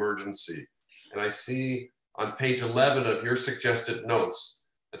after the emergency. And I see on page 11 of your suggested notes,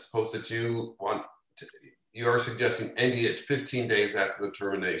 it's posted you are suggesting ending it 15 days after the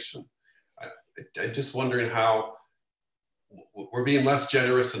termination. I'm just wondering how we're being less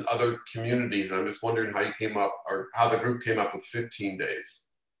generous than other communities. I'm just wondering how you came up, or how the group came up with 15 days.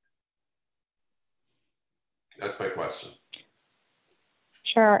 That's my question.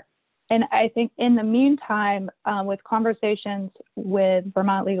 Sure. And I think in the meantime, with conversations with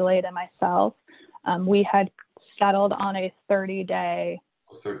Vermont Legal Aid and myself, we had settled on a 30-day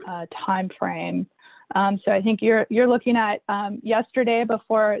time frame. So I think you're looking at yesterday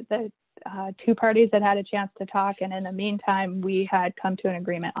before the two parties had had a chance to talk, and in the meantime, we had come to an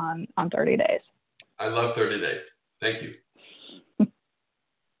agreement on 30 days. I love 30 days. Thank you.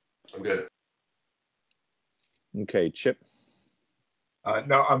 I'm good. Okay, Chip.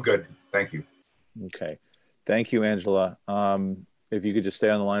 No, I'm good. Thank you. Okay. Thank you, Angela. If you could just stay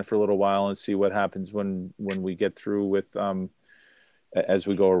on the line for a little while and see what happens when we get through with, as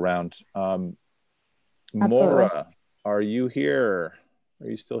we go around. Maura, are you here? Are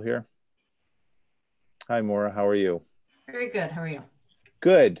you still here? Hi, Maura. How are you? Very good. How are you?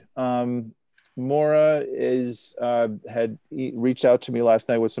 Good. Maura had reached out to me last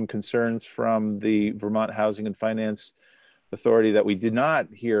night with some concerns from the Vermont Housing and Finance Authority that we did not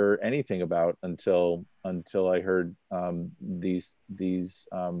hear anything about until I heard these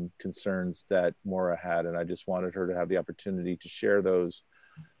concerns that Maura had, and I just wanted her to have the opportunity to share those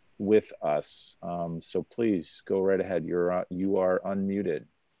with us. So please go right ahead. You are unmuted.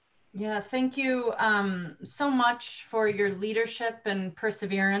 Yeah, thank you so much for your leadership and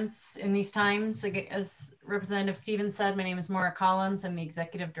perseverance in these times. As Representative Stevens said, my name is Maura Collins. I'm the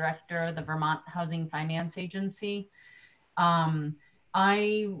Executive Director of the Vermont Housing Finance Agency.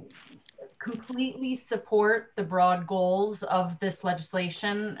 I completely support the broad goals of this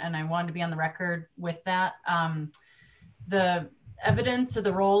legislation, and I wanted to be on the record with that. The evidence of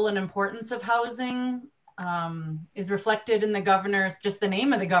the role and importance of housing is reflected in the governor's, just the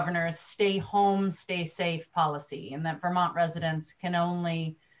name of the governor's stay home, stay safe policy, and that Vermont residents can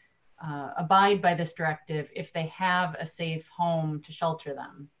only abide by this directive if they have a safe home to shelter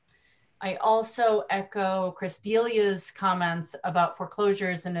them. I also echo Chris Delia's comments about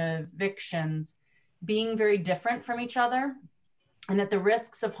foreclosures and evictions being very different from each other, and that the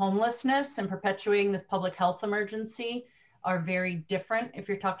risks of homelessness and perpetuating this public health emergency are very different if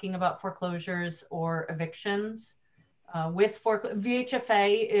you're talking about foreclosures or evictions.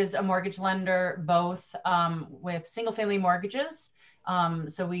 VHFA is a mortgage lender, both with single family mortgages.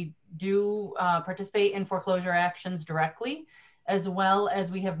 So we do participate in foreclosure actions directly, as well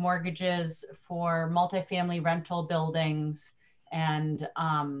as we have mortgages for multifamily rental buildings. And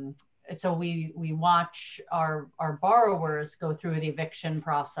so we watch our borrowers go through the eviction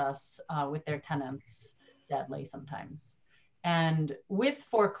process with their tenants, sadly, sometimes. And with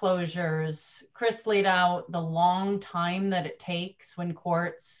foreclosures, Chris laid out the long time that it takes when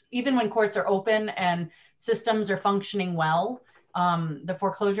courts, even when courts are open and systems are functioning well, the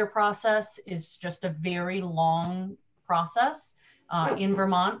foreclosure process is just a very long process. In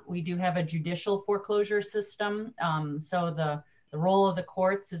Vermont, we do have a judicial foreclosure system. So the role of the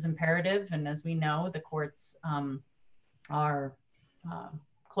courts is imperative. And as we know, the courts are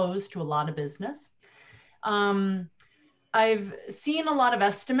closed to a lot of business. I've seen a lot of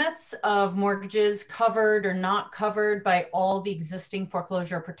estimates of mortgages covered or not covered by all the existing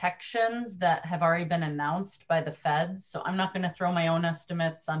foreclosure protections that have already been announced by the feds. So I'm not going to throw my own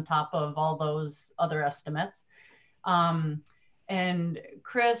estimates on top of all those other estimates. And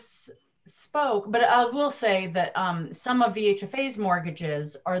Chris spoke, but I will say that some of VHFA's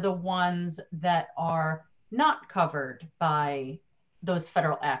mortgages are the ones that are not covered by those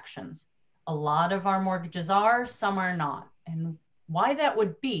federal actions. A lot of our mortgages are, some are not. And why that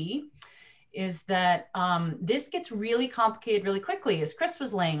would be is that this gets really complicated really quickly, as Chris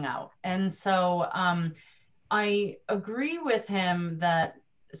was laying out. And so I agree with him that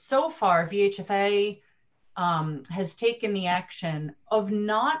so far VHFA has taken the action of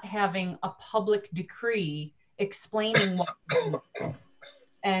not having a public decree explaining what we're doing.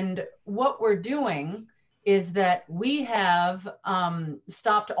 And what we're doing is that we have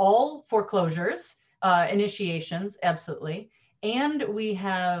stopped all foreclosures, initiations, absolutely. And we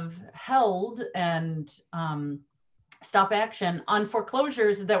have held and stop action on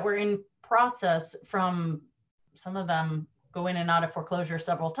foreclosures that were in process, from some of them go in and out of foreclosure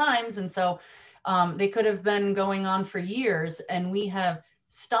several times. And so they could have been going on for years, and we have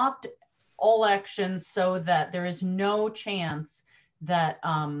stopped all actions so that there is no chance that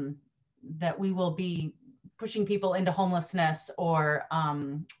that we will be pushing people into homelessness or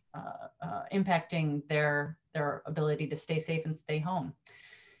impacting their ability to stay safe and stay home.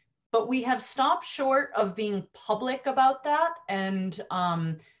 But we have stopped short of being public about that and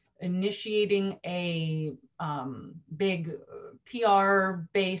initiating a big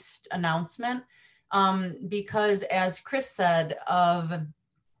PR-based announcement because, as Chris said, of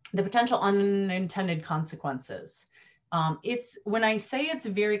the potential unintended consequences. When I say it's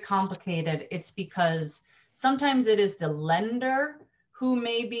very complicated, it's because sometimes it is the lender who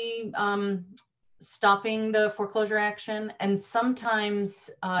may be stopping the foreclosure action. And sometimes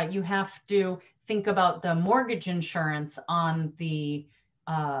you have to think about the mortgage insurance on the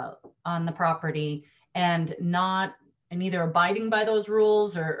property and either abiding by those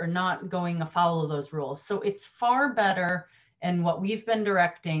rules or not going afoul of those rules. So it's far better. And what we've been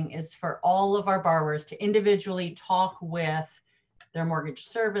directing is for all of our borrowers to individually talk with their mortgage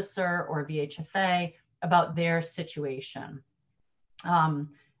servicer or VHFA about their situation.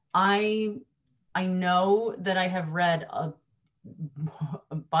 I know that I have read a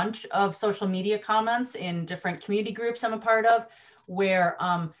bunch of social media comments in different community groups I'm a part of, where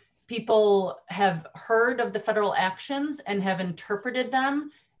people have heard of the federal actions and have interpreted them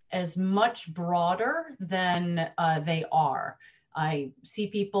as much broader than they are. I see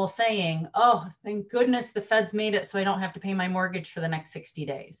people saying, oh, thank goodness the feds made it so I don't have to pay my mortgage for the next 60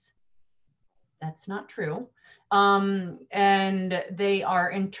 days. That's not true. And they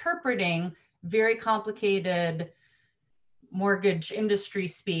are interpreting very complicated mortgage industry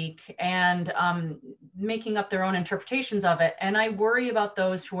speak and making up their own interpretations of it. And I worry about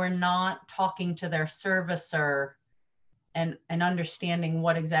those who are not talking to their servicer and understanding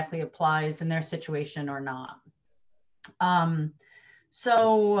what exactly applies in their situation or not.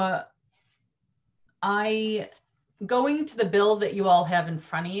 Going to the bill that you all have in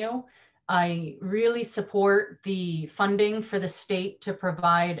front of you, I really support the funding for the state to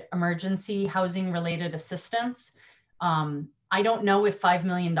provide emergency housing related assistance. I don't know if $5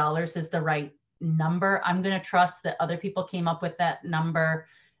 million is the right number. I'm going to trust that other people came up with that number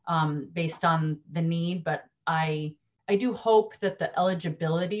based on the need, but I do hope that the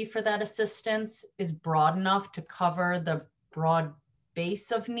eligibility for that assistance is broad enough to cover the broad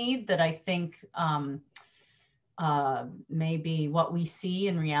base of need that I think may be what we see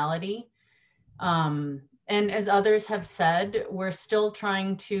in reality. And And as others have said, we're still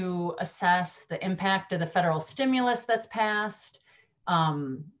trying to assess the impact of the federal stimulus that's passed,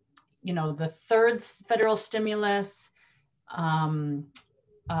 you know, the third federal stimulus.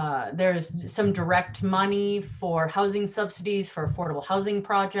 There's some direct money for housing subsidies for affordable housing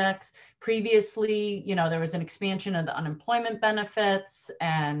projects. Previously, you know, there was an expansion of the unemployment benefits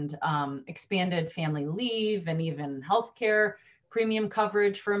and expanded family leave and even healthcare premium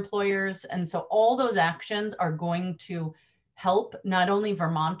coverage for employers. And so all those actions are going to help not only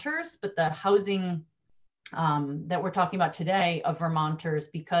Vermonters, but the housing that we're talking about today of Vermonters,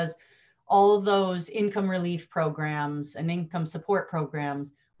 because all of those income relief programs and income support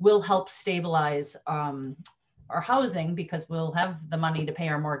programs will help stabilize our housing, because we'll have the money to pay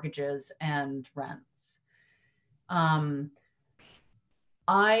our mortgages and rents.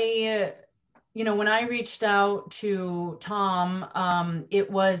 You know, when I reached out to Tom,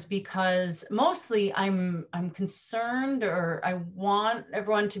 it was because mostly I'm concerned, or I want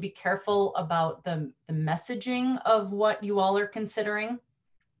everyone to be careful about the messaging of what you all are considering.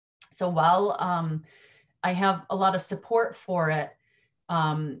 So while I have a lot of support for it,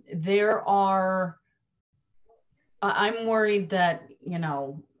 I'm worried that, you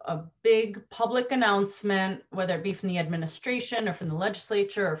know, a big public announcement, whether it be from the administration or from the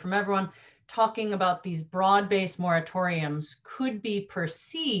legislature or from everyone, talking about these broad-based moratoriums could be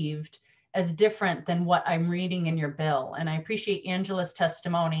perceived as different than what I'm reading in your bill. And I appreciate Angela's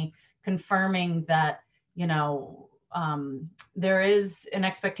testimony confirming that, you know, there is an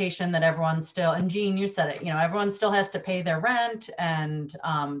expectation that everyone still, and Jean, you said it, you know, everyone still has to pay their rent, and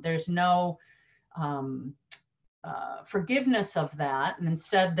there's no forgiveness of that. And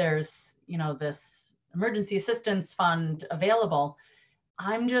instead there's, you know, this emergency assistance fund available.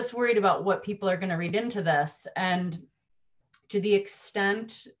 I'm just worried about what people are going to read into this. And to the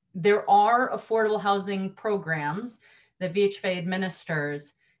extent there are affordable housing programs that VHFA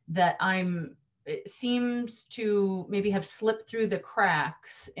administers that it seems to maybe have slipped through the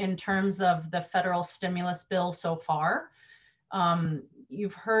cracks in terms of the federal stimulus bill so far.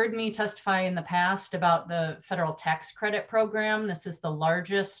 You've heard me testify in the past about the federal tax credit program. This is the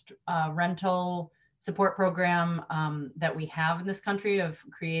largest rental support program that we have in this country, of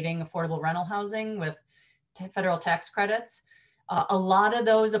creating affordable rental housing with federal tax credits. A lot of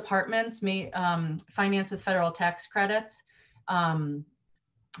those apartments financed with federal tax credits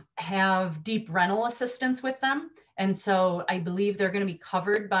have deep rental assistance with them. And so I believe they're going to be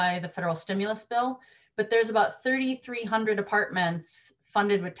covered by the federal stimulus bill. But there's about 3,300 apartments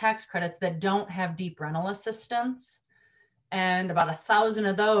funded with tax credits that don't have deep rental assistance. And about 1,000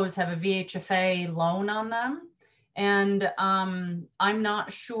 of those have a VHFA loan on them. And I'm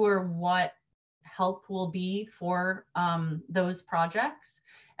not sure what help will be for those projects.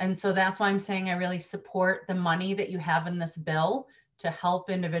 And so that's why I'm saying I really support the money that you have in this bill to help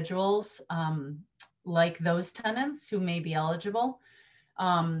individuals like those tenants who may be eligible.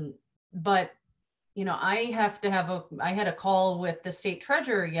 But, you know, I had a call with the state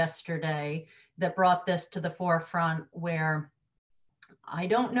treasurer yesterday that brought this to the forefront, where I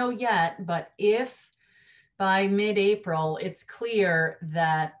don't know yet, but if by mid-April, it's clear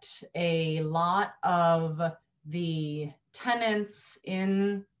that a lot of the tenants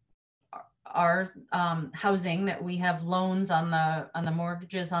in our housing that we have loans on the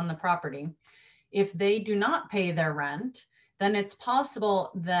mortgages on the property, if they do not pay their rent, then it's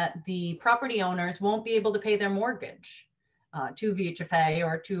possible that the property owners won't be able to pay their mortgage to VHFA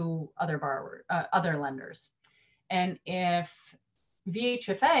or to other lenders. And if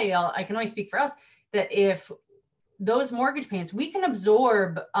VHFA, I can only speak for us, that if those mortgage payments, we can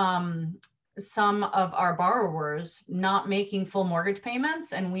absorb some of our borrowers not making full mortgage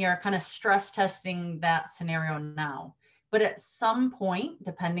payments, and we are kind of stress testing that scenario now. But at some point,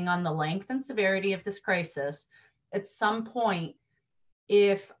 depending on the length and severity of this crisis, at some point,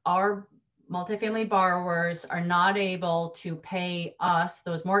 if our multifamily borrowers are not able to pay us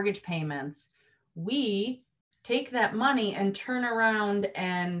those mortgage payments, we take that money and turn around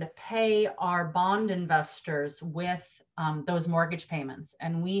and pay our bond investors with those mortgage payments.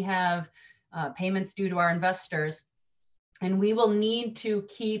 And we have payments due to our investors, and we will need to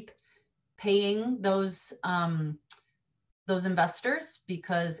keep paying those investors,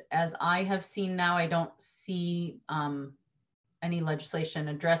 because as I have seen now, I don't see any legislation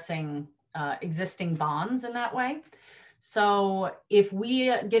addressing existing bonds in that way. So if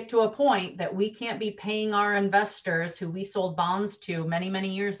we get to a point that we can't be paying our investors who we sold bonds to many,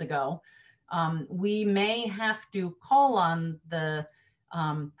 many years ago, we may have to call on the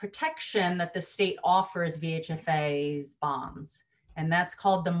protection that the state offers VHFA's bonds. And that's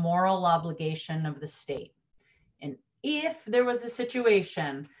called the moral obligation of the state. And if there was a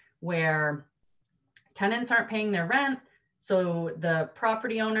situation where tenants aren't paying their rent, so the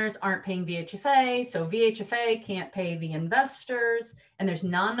property owners aren't paying VHFA, so VHFA can't pay the investors, and there's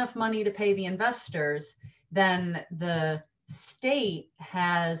not enough money to pay the investors, then the state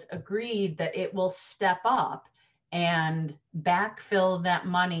has agreed that it will step up and backfill that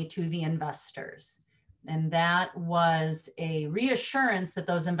money to the investors. And that was a reassurance that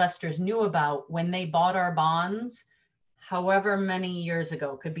those investors knew about when they bought our bonds, however many years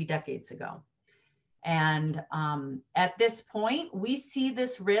ago, could be decades ago. And at this point, we see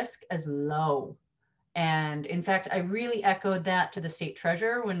this risk as low. And in fact, I really echoed that to the state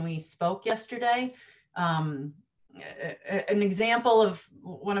treasurer when we spoke yesterday. An example of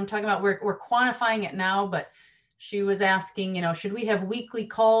what I'm talking about, we're quantifying it now, but she was asking, you know, should we have weekly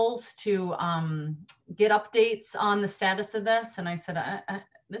calls to get updates on the status of this? And I said,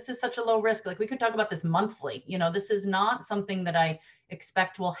 this is such a low risk. Like, we could talk about this monthly. You know, this is not something that I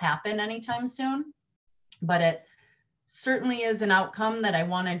expect will happen anytime soon, but it certainly is an outcome that I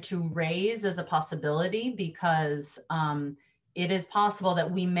wanted to raise as a possibility, because it is possible that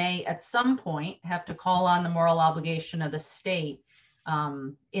we may at some point have to call on the moral obligation of the state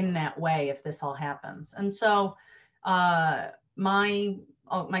in that way if this all happens. And so my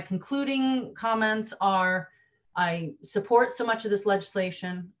concluding comments are, I support so much of this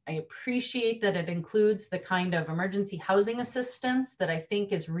legislation. I appreciate that it includes the kind of emergency housing assistance that I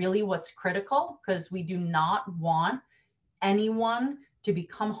think is really what's critical, because we do not want anyone to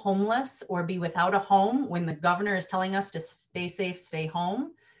become homeless or be without a home when the governor is telling us to stay safe, stay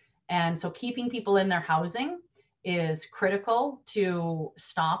home. And so keeping people in their housing is critical to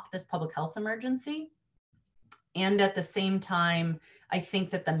stop this public health emergency. And at the same time, I think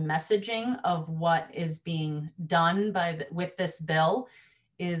that the messaging of what is being done with this bill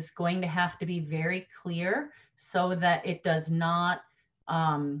is going to have to be very clear, so that it does not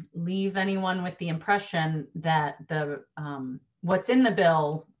leave anyone with the impression that the what's in the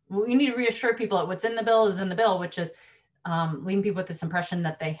bill, we need to reassure people that what's in the bill is in the bill, which is leaving people with this impression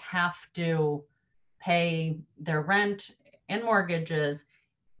that they have to pay their rent and mortgages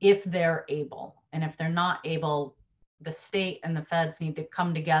if they're able. And if they're not able, the state and the feds need to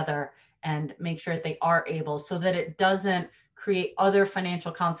come together and make sure that they are able, so that it doesn't create other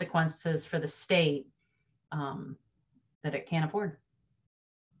financial consequences for the state that it can't afford.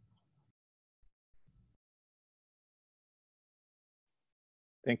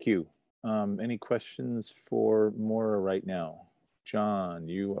 Thank you. Any questions for Maura right now? John,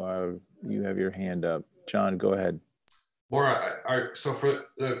 you have your hand up. John, go ahead. Maura, so for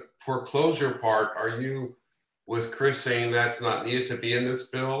the foreclosure part, are you with Chris saying that's not needed to be in this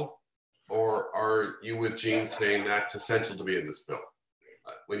bill, or are you with Jean saying that's essential to be in this bill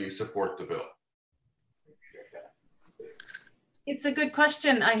when you support the bill? It's a good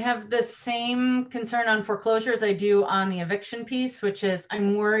question. I have the same concern on foreclosure as I do on the eviction piece, which is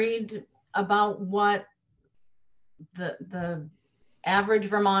I'm worried about what the average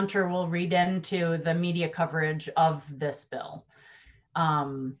Vermonter will read into the media coverage of this bill.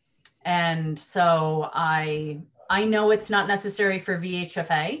 And so I know it's not necessary for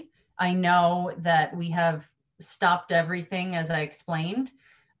VHFA. I know that we have stopped everything, as I explained.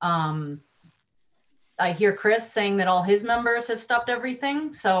 I hear Chris saying that all his members have stopped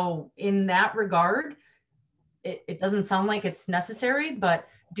everything. So in that regard, it doesn't sound like it's necessary, but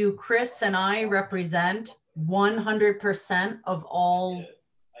do Chris and I represent 100% of all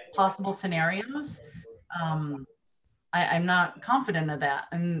possible scenarios? I'm not confident of that.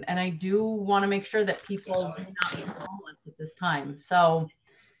 And I do want to make sure that people do not become homeless at this time. So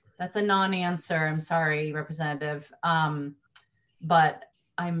that's a non-answer. I'm sorry, Representative. But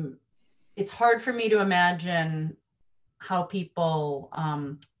it's hard for me to imagine how people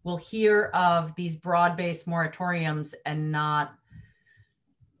will hear of these broad-based moratoriums and not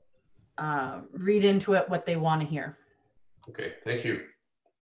read into it what they want to hear. Okay, thank you.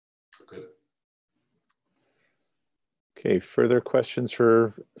 Good. Okay, further questions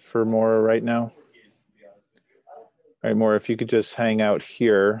for Maura right now? All right, Maura, if you could just hang out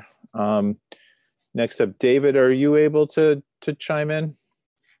here. Next up, David, are you able to chime in?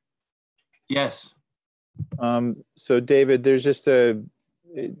 Yes. So David, there's just if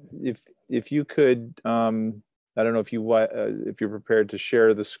you could, I don't know if you're prepared to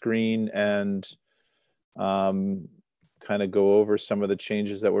share the screen and kind of go over some of the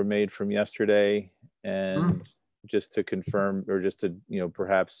changes that were made from yesterday, and just to confirm, or just to,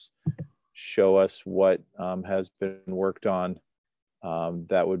 perhaps show us what has been worked on,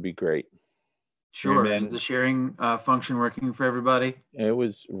 that would be great. Sure. Is the sharing function working for everybody? It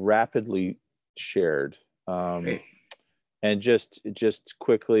was rapidly shared. Great. And just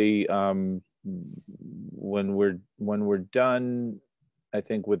quickly, when we're done, I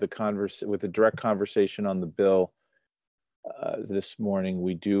think with the direct conversation on the bill this morning,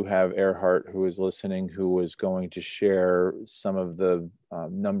 we do have Earhart, who is listening, who is going to share some of the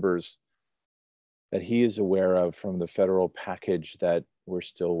numbers that he is aware of from the federal package that we're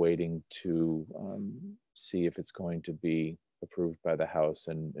still waiting to see if it's going to be approved by the House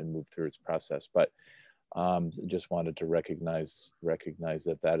and move through its process. But just wanted to recognize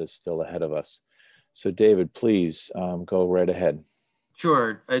that is still ahead of us. So David, please go right ahead.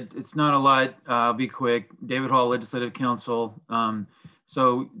 Sure, it's not a lot. I'll be quick. David Hall, Legislative Counsel.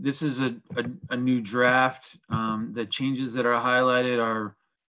 So this is a new draft. The changes that are highlighted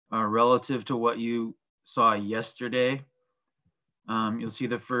are relative to what you saw yesterday. You'll see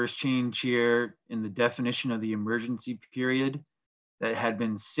the first change here in the definition of the emergency period that had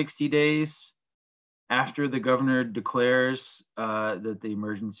been 60 days after the governor declares that the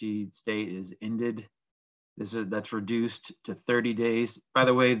emergency state is ended. That's reduced to 30 days. By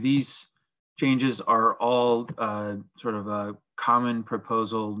the way, these changes are all sort of a common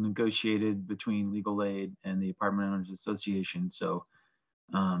proposal negotiated between legal aid and the Apartment Owners Association. So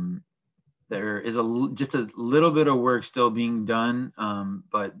there is just a little bit of work still being done,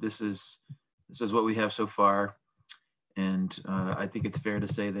 but this is what we have so far. And I think it's fair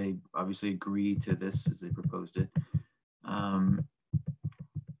to say they obviously agreed to this as they proposed it.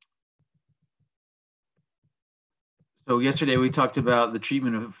 So yesterday we talked about the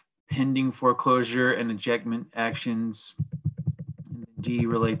treatment of pending foreclosure and ejectment actions. D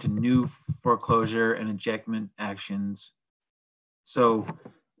relate to new foreclosure and ejectment actions. So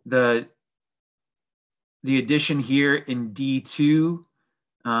the addition here in D2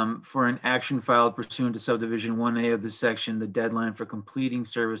 for an action filed pursuant to subdivision 1A of this section, the deadline for completing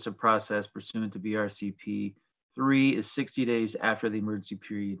service of process pursuant to BRCP 3 is 60 days after the emergency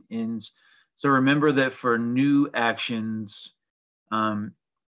period ends. So remember that for new actions,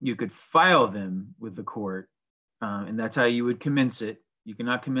 you could file them with the court, and that's how you would commence it. You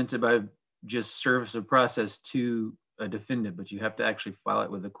cannot commence it by just service of process to a defendant, but you have to actually file it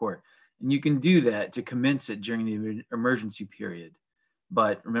with the court. And you can do that to commence it during the emergency period.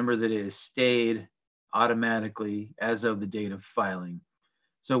 But remember that it is stayed automatically as of the date of filing.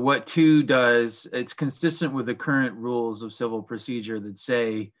 So what 2 does, it's consistent with the current rules of civil procedure that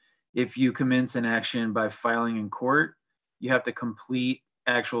say, if you commence an action by filing in court, you have to complete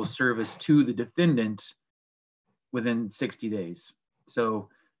actual service to the defendant within 60 days. So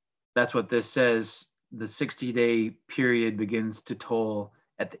that's what this says. The 60-day period begins to toll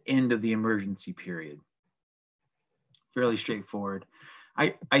at the end of the emergency period. Fairly straightforward.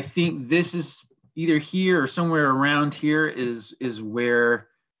 I think this is either here or somewhere around here is where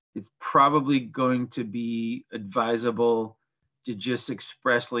it's probably going to be advisable to just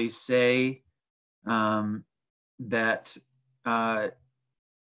expressly say that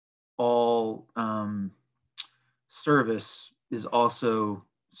all service is also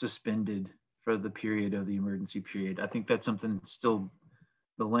suspended for the period of the emergency period. I think that's something still,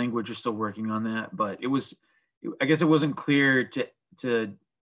 the language is still working on that, but I guess it wasn't clear to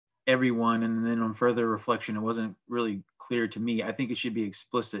everyone, and then on further reflection, it wasn't really clear to me. I think it should be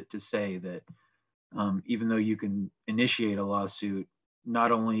explicit to say that even though you can initiate a lawsuit,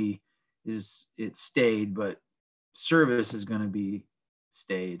 not only is it stayed, but service is going to be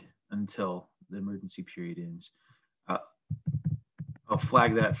stayed until the emergency period ends. I'll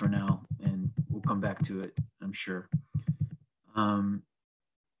flag that for now, and we'll come back to it, I'm sure.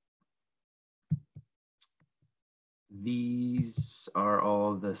 These are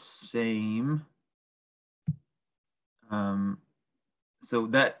all the same. So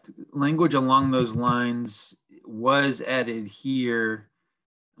that language along those lines was added here,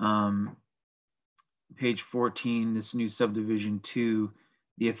 page 14, this new subdivision 2,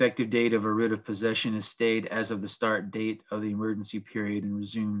 the effective date of a writ of possession is stayed as of the start date of the emergency period and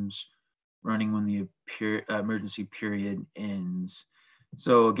resumes running when the emergency period ends.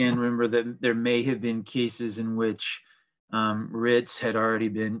 So again, remember that there may have been cases in which writs had already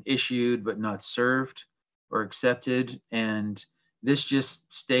been issued but not served or accepted, and this just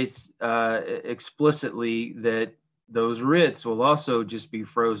states explicitly that those writs will also just be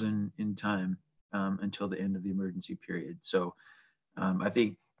frozen in time until the end of the emergency period. So I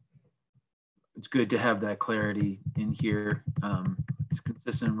think it's good to have that clarity in here. It's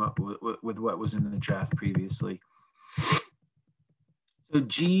consistent with what was in the draft previously. So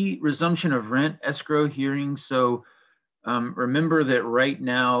G, resumption of rent escrow hearings. So remember that right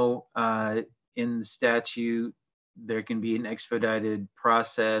now in the statute, there can be an expedited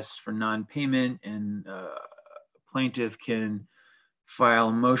process for non-payment, and plaintiff can file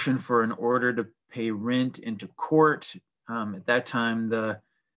a motion for an order to pay rent into court. At that time, the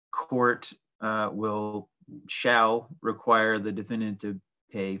court shall require the defendant to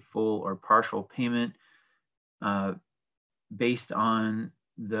pay full or partial payment based on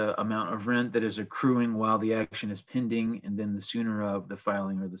the amount of rent that is accruing while the action is pending, and then the sooner of the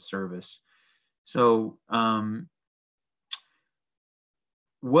filing or the service. So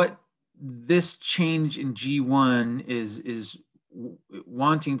what this change in G1 is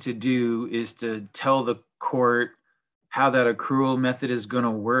wanting to do is to tell the court how that accrual method is going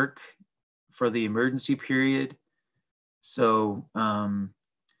to work for the emergency period. So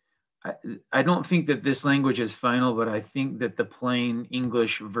I don't think that this language is final, but I think that the plain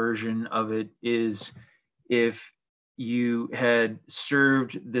English version of it is, if you had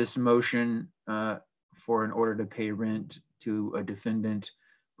served this motion for an order to pay rent to a defendant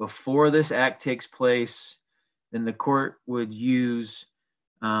before this act takes place, then the court would use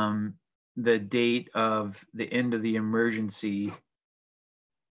the date of the end of the emergency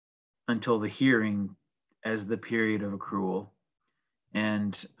until the hearing as the period of accrual.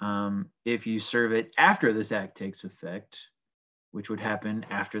 And if you serve it after this act takes effect, which would happen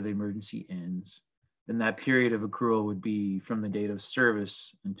after the emergency ends, then that period of accrual would be from the date of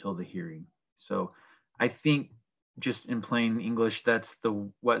service until the hearing. So I think, just in plain English, that's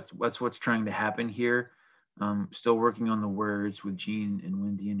what's trying to happen here. Still working on the words with Gene and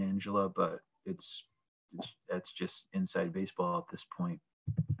Wendy and Angela, but that's just inside baseball at this point.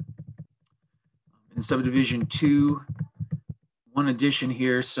 In subdivision 2, one addition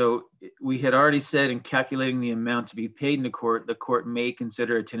here. So we had already said, in calculating the amount to be paid in the court may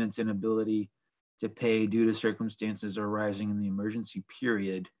consider a tenant's inability to pay due to circumstances arising in the emergency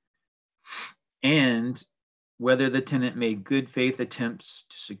period, and whether the tenant made good faith attempts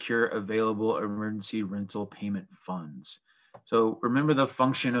to secure available emergency rental payment funds. So remember, the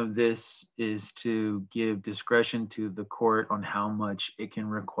function of this is to give discretion to the court on how much it can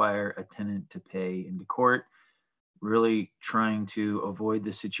require a tenant to pay into court, really trying to avoid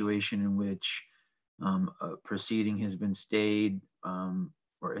the situation in which a proceeding has been stayed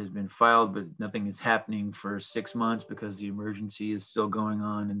or has been filed, but nothing is happening for 6 months because the emergency is still going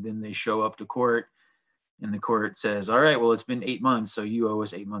on. And then they show up to court and the court says, all right, well, it's been 8 months, so you owe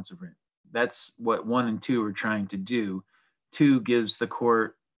us 8 months of rent. That's what 1 and 2 are trying to do. 2 gives the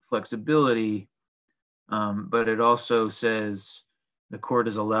court flexibility, but it also says the court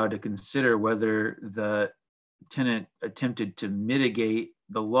is allowed to consider whether the tenant attempted to mitigate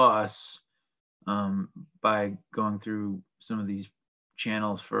the loss by going through some of these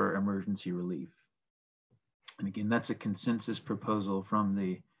channels for emergency relief. And again, that's a consensus proposal from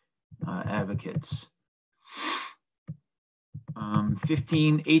the advocates.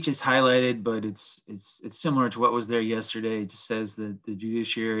 15H is highlighted, but it's similar to what was there yesterday. It just says that the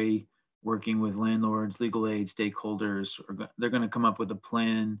judiciary, working with landlords, legal aid, stakeholders, they're going to come up with a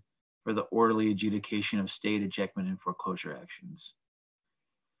plan for the orderly adjudication of state ejectment and foreclosure actions.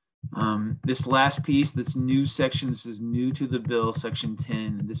 This last piece, this new section, this is new to the bill, section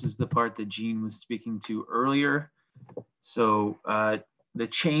 10. This is the part that Gene was speaking to earlier. So the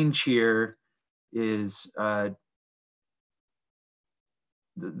change here is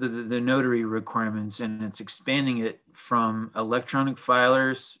the notary requirements, and it's expanding it from electronic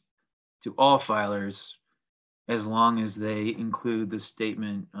filers to all filers, as long as they include the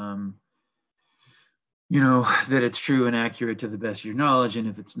statement, that it's true and accurate to the best of your knowledge, and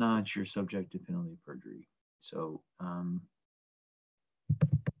if it's not, you're subject to penalty of perjury. So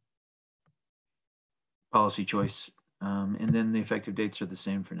policy choice, and then the effective dates are the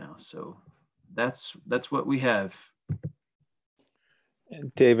same for now. So that's what we have.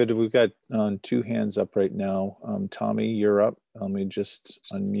 And David, we've got 2 hands up right now. Tommy, you're up. Let me just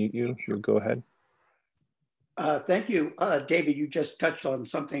unmute you. You'll go ahead. Thank you. David, you just touched on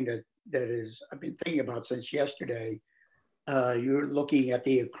something that I've been thinking about since yesterday. You're looking at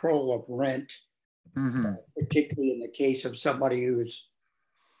the accrual of rent, particularly in the case of somebody who's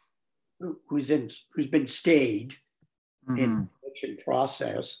been stayed in the eviction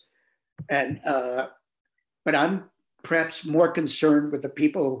process. And but I'm perhaps more concerned with the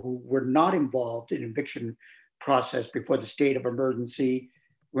people who were not involved in eviction process before the state of emergency,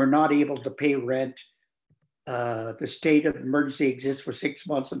 were not able to pay rent. The state of emergency exists for 6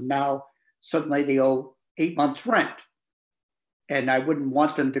 months, and now suddenly they owe 8 months rent. And I wouldn't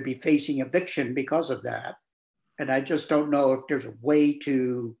want them to be facing eviction because of that. And I just don't know if there's a way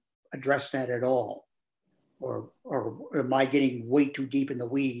to address that at all, or am I getting way too deep in the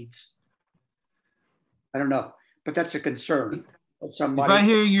weeds? I don't know. but that's a concern. That If I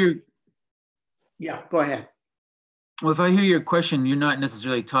hear your, yeah, go ahead. well, if I hear your question, you're not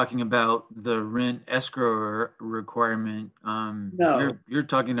necessarily talking about the rent escrow requirement. No. You're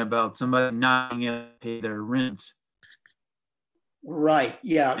talking about somebody not being able to pay their rent. Right,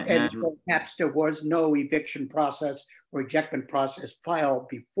 yeah, and as- perhaps there was no eviction process or ejectment process filed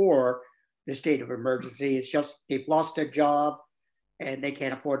before the state of emergency. It's just they've lost their job and they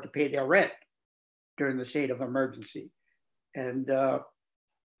can't afford to pay their rent during the state of emergency. And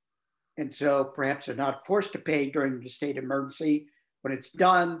so perhaps they're not forced to pay during the state of emergency. When it's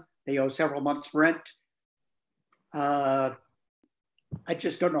done, they owe several months' rent. I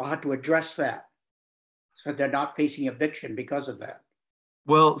just don't know how to address that. So they're not facing eviction because of that.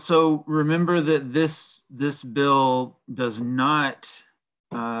 Well, so remember that this bill does not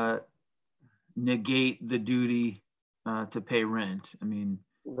negate the duty to pay rent. I mean,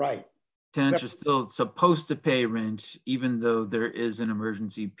 right. Tenants are still supposed to pay rent, even though there is an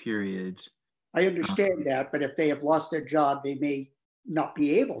emergency period. I understand that, but if they have lost their job, they may not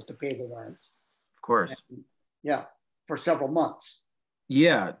be able to pay the rent. Of course. And, yeah, for several months.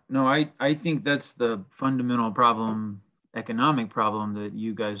 Yeah, no, I think that's the fundamental problem, economic problem that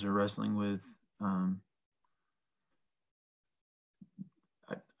you guys are wrestling with.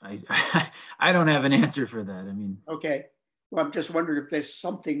 I don't have an answer for that. I mean, okay. Well, I'm just wondering if there's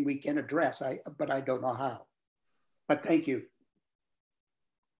something we can address, but I don't know how. But thank you.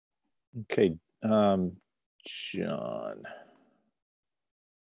 Okay, John.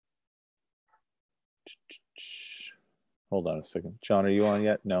 Hold on a second. John, are you on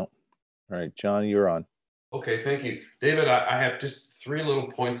yet? No. All right, John, you're on. Okay, thank you. David, I have just 3 little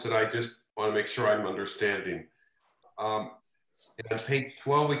points that I just want to make sure I'm understanding. On page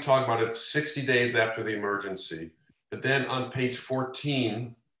 12, we talk about it's 60 days after the emergency. But then on page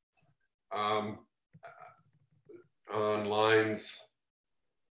 14, on lines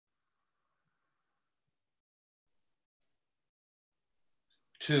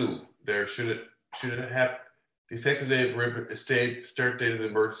 2, there should it have the effective date of start date of the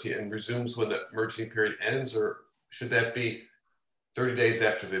emergency and resumes when the emergency period ends, or should that be 30 days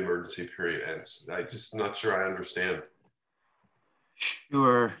after the emergency period ends? I'm just not sure I understand.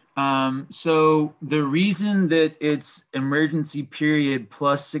 sure. So the reason that it's emergency period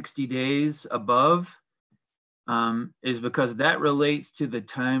plus 60 days above is because that relates to the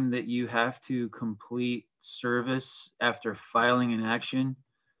time that you have to complete service after filing an action.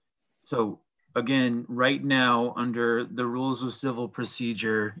 So again, right now, under the rules of civil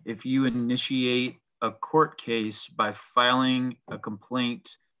procedure, if you initiate a court case by filing a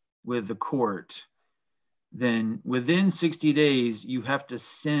complaint with the court, then within 60 days, you have to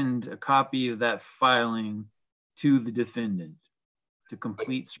send a copy of that filing to the defendant to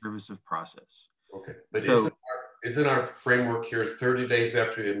complete service of process. Okay, but So, isn't our framework here 30 days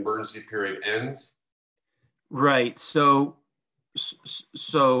after the emergency period ends? right, so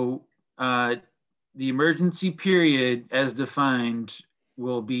the emergency period as defined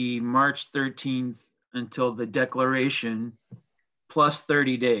will be March 13th until the declaration plus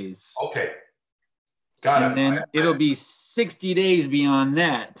 30 days. Okay, got and it. then it'll be 60 days beyond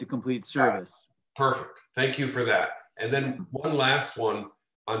that to complete service. Perfect, thank you for that. And then one last one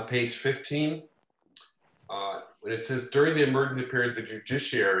on page 15, when it says during the emergency period, the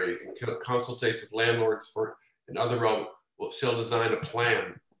judiciary in consultation with landlords and other relevant shall design a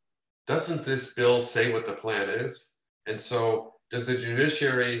plan. Doesn't this bill say what the plan is? And so does the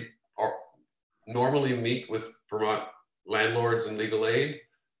judiciary normally meet with Vermont landlords and legal aid,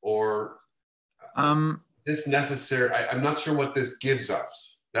 or is this necessary? I'm not sure what this gives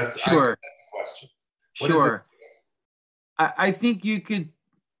us. That's sure. That's the question. Sure. I think you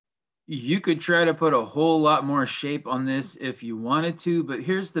could try to put a whole lot more shape on this if you wanted to, but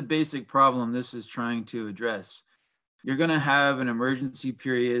here's the basic problem this is trying to address. You're going to have an emergency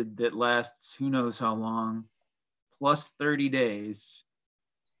period that lasts who knows how long, plus 30 days.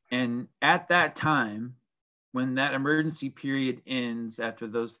 And at that time, when that emergency period ends after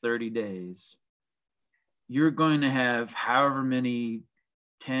those 30 days, you're going to have however many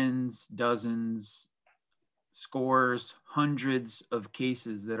tens, dozens, scores, hundreds of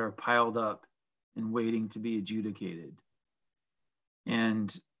cases that are piled up and waiting to be adjudicated.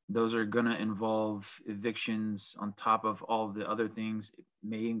 And those are going to involve evictions on top of all of the other things. It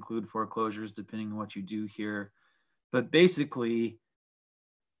may include foreclosures, depending on what you do here. But basically,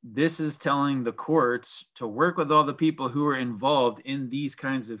 this is telling the courts to work with all the people who are involved in these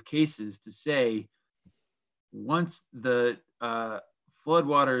kinds of cases to say, once the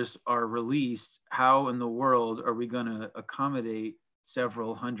floodwaters are released, how in the world are we going to accommodate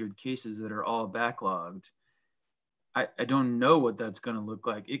several hundred cases that are all backlogged? I don't know what that's going to look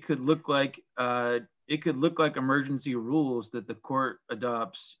like. It could look like emergency rules that the court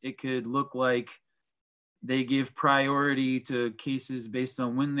adopts. It could look like they give priority to cases based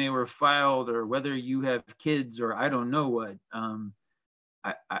on when they were filed or whether you have kids or I don't know what.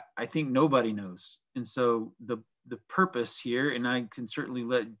 I think nobody knows. And so the purpose here, and I can certainly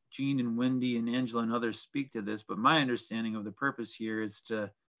let Jean and Wendy and Angela and others speak to this, but my understanding of the purpose here is to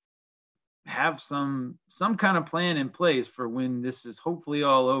have some kind of plan in place for when this is hopefully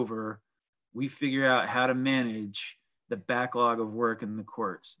all over, we figure out how to manage the backlog of work in the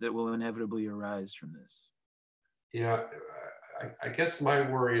courts that will inevitably arise from this. Yeah, I guess my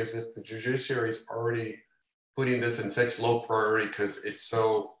worry is if the judiciary is already putting this in such low priority because it's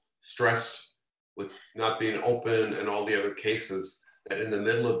so stressed with not being open and all the other cases, that in the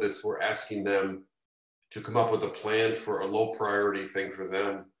middle of this, we're asking them to come up with a plan for a low priority thing for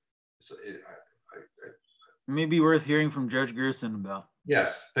them. So it may be worth hearing from Judge Gerson about.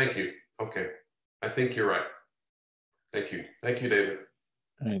 Yes, thank you. Okay, I think you're right. Thank you. Thank you, David.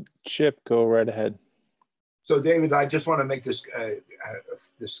 All right, Chip, go right ahead. So, David, I just want to make this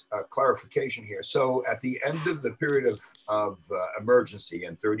clarification here. So, at the end of the period of emergency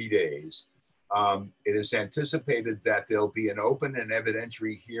in 30 days, it is anticipated that there'll be an open and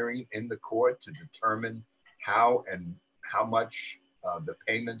evidentiary hearing in the court to determine how much the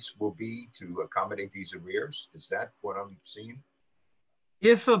payments will be to accommodate these arrears. Is that what I'm seeing?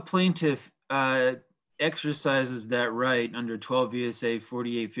 If a plaintiff exercises that right under 12 VSA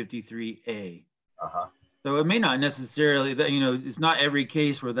 4853A, so it may not necessarily, that, you know, it's not every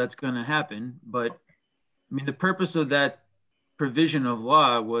case where that's going to happen, but I mean, the purpose of that provision of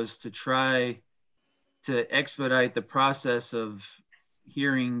law was to try to expedite the process of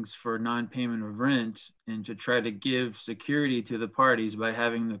hearings for non-payment of rent and to try to give security to the parties by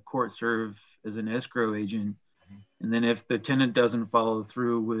having the court serve as an escrow agent. And then if the tenant doesn't follow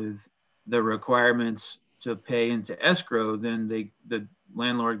through with the requirements to pay into escrow, then the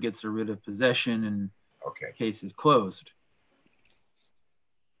landlord gets a writ of possession and case is closed.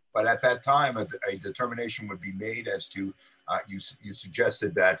 But at that time, a determination would be made as to, you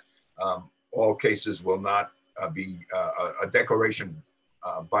suggested that all cases will not be a declaration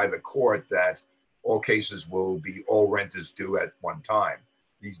by the court that all cases will be, all rent is due at one time.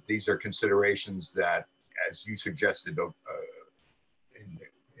 These are considerations that, as you suggested in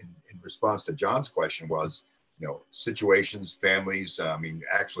response to John's question, was, you know, situations, families, I mean,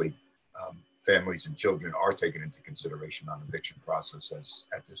 actually, families and children are taken into consideration on eviction processes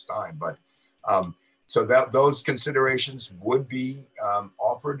at this time. But so that those considerations would be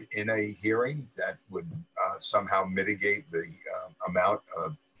offered in a hearing that would somehow mitigate the amount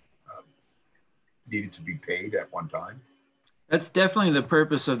of needed to be paid at one time. That's definitely the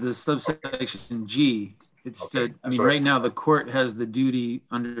purpose of this subsection G. It's I mean, right now the court has the duty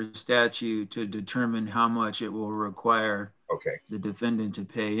under statute to determine how much it will require the defendant to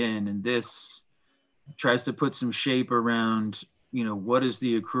pay in, and this tries to put some shape around, you know, what is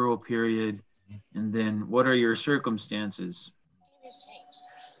the accrual period, and then what are your circumstances.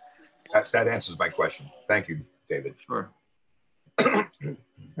 That answers my question. Thank you, David. Sure. All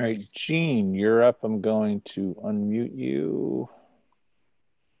right, Jean, you're up. I'm going to unmute you.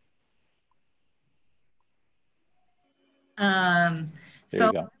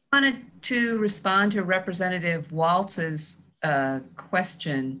 So I wanted to respond to Representative Waltz's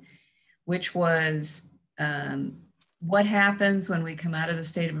question, which was what happens when we come out of the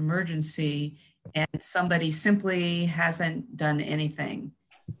state of emergency and somebody simply hasn't done anything.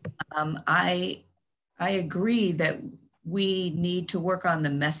 I agree that we need to work on the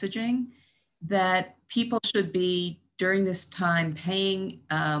messaging that people should be during this time paying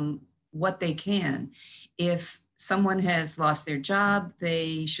what they can. If someone has lost their job,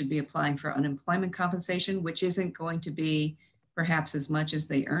 they should be applying for unemployment compensation, which isn't going to be perhaps as much as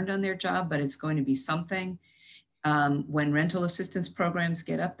they earned on their job, but it's going to be something. When rental assistance programs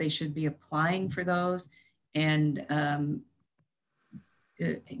get up, they should be applying for those and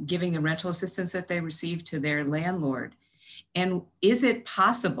giving the rental assistance that they receive to their landlord. And is it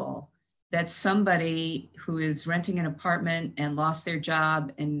possible that somebody who is renting an apartment and lost their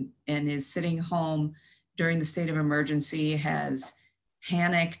job and is sitting home during the state of emergency has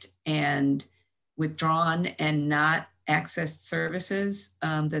panicked and withdrawn and not accessed services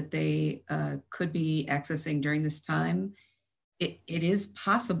that they could be accessing during this time? It is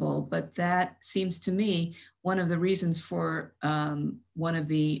possible, but that seems to me one of the reasons for one of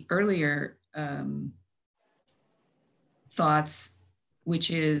the earlier thoughts,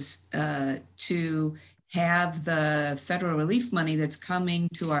 which is to have the federal relief money that's coming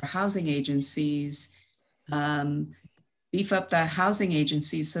to our housing agencies beef up the housing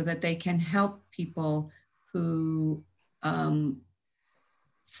agencies so that they can help people who,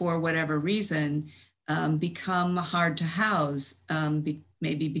 for whatever reason, become hard to house,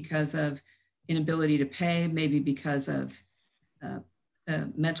 maybe because of inability to pay, maybe because of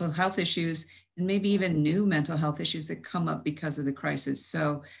mental health issues, and maybe even new mental health issues that come up because of the crisis.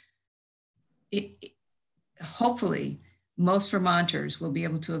 So hopefully most Vermonters will be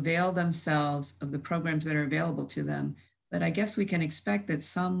able to avail themselves of the programs that are available to them. But I guess we can expect that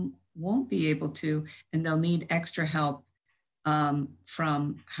some won't be able to, and they'll need extra help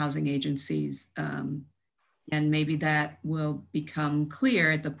from housing agencies. And maybe that will become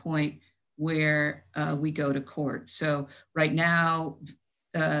clear at the point where we go to court. So right now,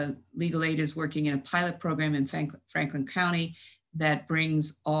 Legal Aid is working in a pilot program in Franklin County that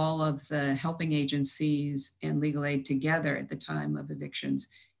brings all of the helping agencies and legal aid together at the time of evictions.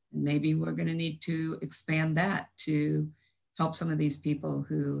 And maybe we're going to need to expand that to help some of these people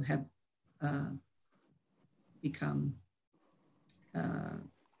who have become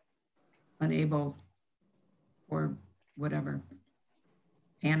unable or whatever,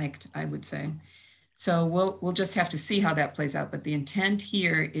 panicked, I would say. So we'll just have to see how that plays out. But the intent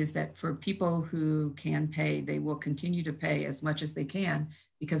here is that for people who can pay, they will continue to pay as much as they can,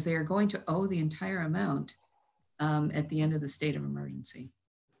 because they are going to owe the entire amount at the end of the state of emergency.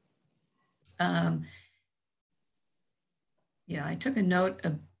 Yeah, I took a note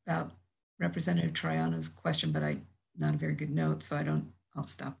about Representative Troiano's question, but not a very good note, so I'll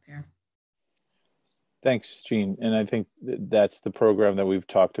stop there. Thanks, Jean. And I think that's the program that we've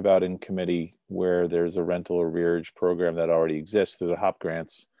talked about in committee, where there's a rental arrearage program that already exists through the HOP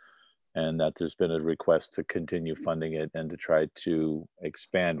grants, and that there's been a request to continue funding it and to try to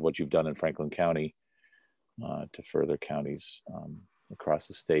expand what you've done in Franklin County to further counties across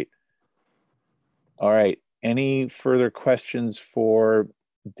the state. All right, any further questions for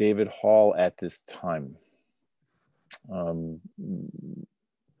David Hall at this time?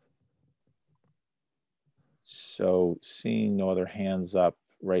 So seeing no other hands up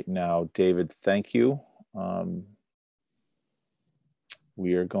right now, David, thank you.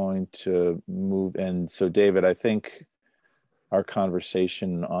 We are going to move. And so David, I think our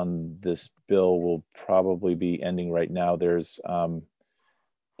conversation on this bill will probably be ending right now. There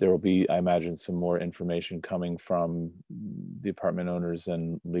will be, I imagine, some more information coming from the apartment owners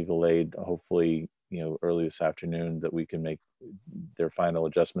and legal aid, hopefully, early this afternoon, that we can make their final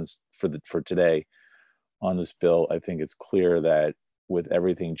adjustments for today on this bill. I think it's clear that with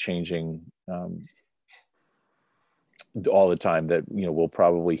everything changing all the time, that we'll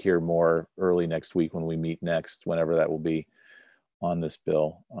probably hear more early next week when we meet next, whenever that will be, on this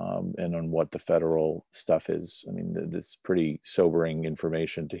bill and on what the federal stuff is. I mean, this is pretty sobering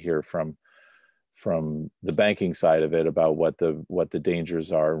information to hear from the banking side of it about what the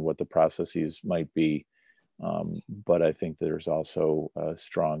dangers are and what the processes might be. But I think there's also a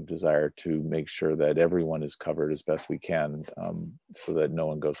strong desire to make sure that everyone is covered as best we can, so that no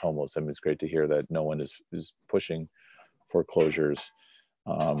one goes homeless. I mean, it's great to hear that no one is pushing foreclosures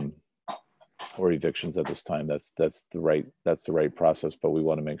or evictions at this time. That's the right process. But we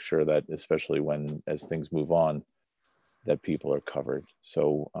want to make sure that, especially as things move on, that people are covered.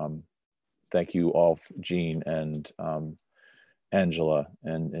 So thank you all, Jean and Angela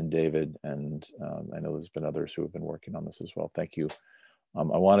and David, and I know there's been others who have been working on this as well. Thank you. I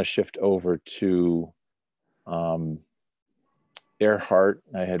want to shift over to Erhard.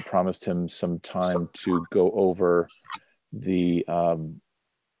 I had promised him some time to go over the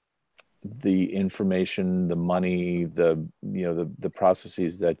information, the money, the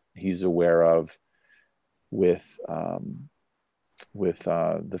processes that he's aware of with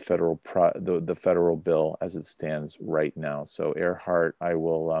the federal bill as it stands right now. So Erhard, I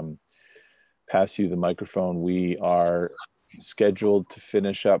will pass you the microphone. We are scheduled to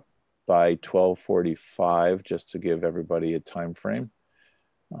finish up by 12:45, just to give everybody a time frame.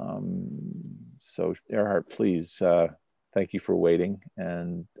 So Erhard, please, thank you for waiting,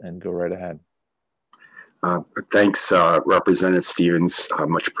 and go right ahead. Thanks, Representative Stevens.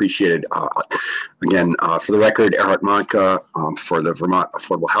 Much appreciated. Again, for the record, Erhard Manka for the Vermont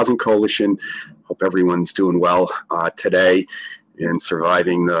Affordable Housing Coalition. Hope everyone's doing well today and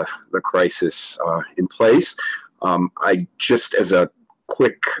surviving the crisis in place. I just, as a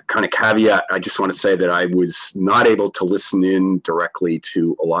quick kind of caveat, I just want to say that I was not able to listen in directly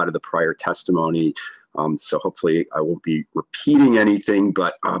to a lot of the prior testimony. So hopefully I won't be repeating anything,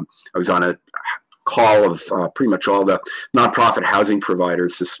 but I was on a call of pretty much all the nonprofit housing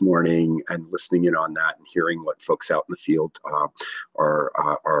providers this morning, and listening in on that and hearing what folks out in the field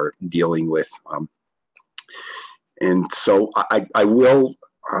are dealing with. And so I will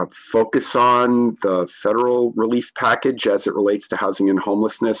focus on the federal relief package as it relates to housing and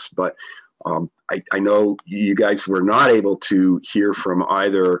homelessness, but I know you guys were not able to hear from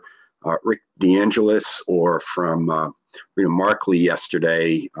either Rick DeAngelis or from Rita Markley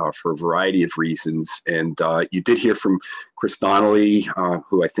yesterday for a variety of reasons. And you did hear from Chris Donnelly,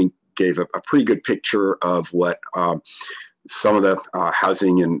 who I think gave a pretty good picture of what some of the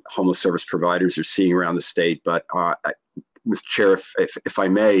housing and homeless service providers are seeing around the state. But Mr. Chair, if I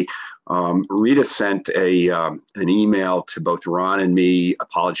may, Rita sent an email to both Ron and me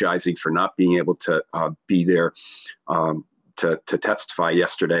apologizing for not being able to be there to testify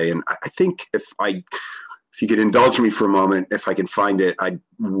yesterday. And I think if you could indulge me for a moment, if I can find it, I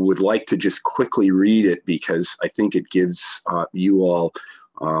would like to just quickly read it, because I think it gives you all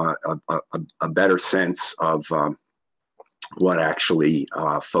a better sense of what actually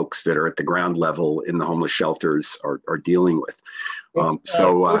folks that are at the ground level in the homeless shelters are dealing with.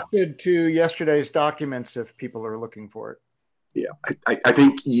 Posted to yesterday's documents if people are looking for it. Yeah, I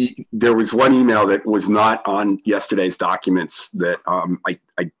think there was one email that was not on yesterday's documents that I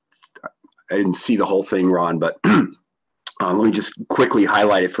didn't see the whole thing, Ron, but let me just quickly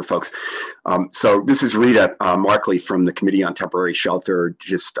highlight it for folks. So this is Rita Markley from the Committee on Temporary Shelter,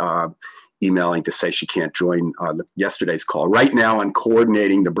 just emailing to say she can't join yesterday's call. Right now, I'm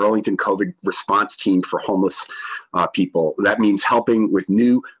coordinating the Burlington COVID response team for homeless people. That means helping with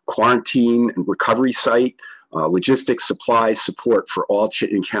new quarantine and recovery site, logistics, supplies, support for all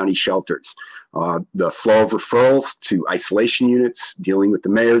Chittenden County shelters. The flow of referrals to isolation units, dealing with the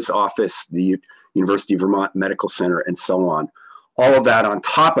mayor's office, the University of Vermont Medical Center, and so on. All of that on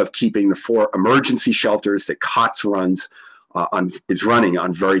top of keeping the 4 emergency shelters that COTS is running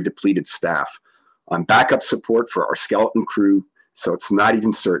on very depleted staff. On backup support for our skeleton crew, so it's not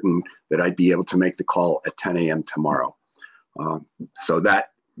even certain that I'd be able to make the call at 10 a.m. tomorrow. So that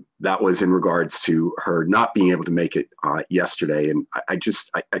was in regards to her not being able to make it yesterday. And I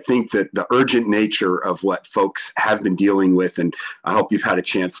think that the urgent nature of what folks have been dealing with, and I hope you've had a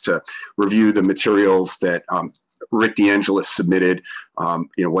chance to review the materials that Rick DeAngelis submitted.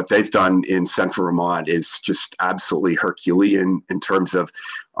 What they've done in Central Vermont is just absolutely Herculean in terms of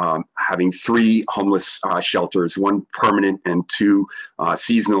having 3 homeless shelters, 1 permanent and 2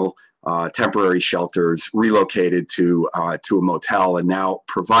 seasonal temporary shelters relocated to a motel, and now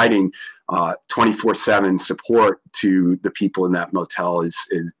providing 24/7 support to the people in that motel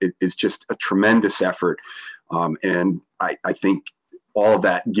is just a tremendous effort. And I think all of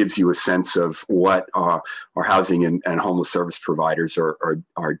that gives you a sense of what our housing and homeless service providers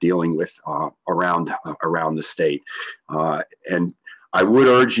are dealing with around the state. And I would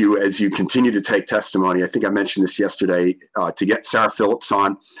urge you, as you continue to take testimony, I think I mentioned this yesterday, to get Sarah Phillips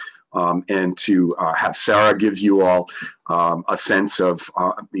on and to have Sarah give you all a sense of,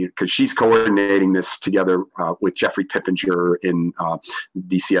 because she's coordinating this together with Jeffrey Pippinger in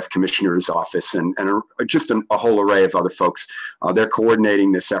DCF Commissioner's office and just a whole array of other folks. They're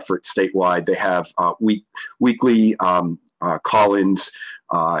coordinating this effort statewide. They have weekly call-ins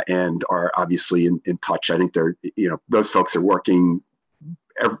and are obviously in touch. I think those folks are working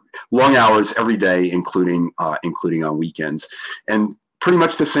long hours every day, including on weekends. And pretty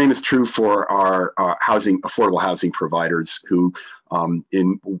much the same is true for our affordable housing providers who,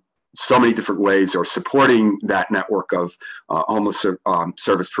 in so many different ways, are supporting that network of homeless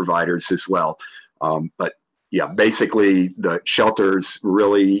service providers as well. But yeah, basically the shelters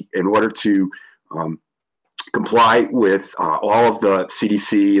really, in order to comply with all of the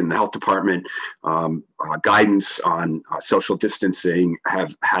CDC and the health department guidance on social distancing,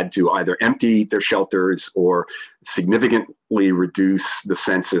 have had to either empty their shelters or significantly reduce the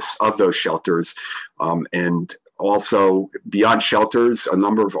census of those shelters. And also beyond shelters, a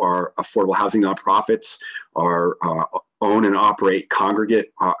number of our affordable housing nonprofits are own and operate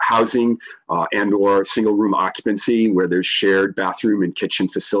congregate housing and or single room occupancy where there's shared bathroom and kitchen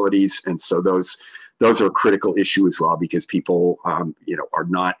facilities. And so those are a critical issue as well, because people, are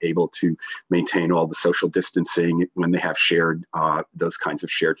not able to maintain all the social distancing when they have shared those kinds of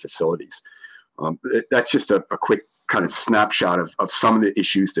shared facilities. That's just a quick kind of snapshot of some of the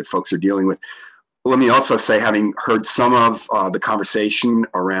issues that folks are dealing with. Let me also say, having heard some of the conversation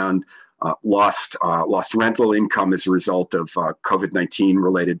around lost rental income as a result of COVID-19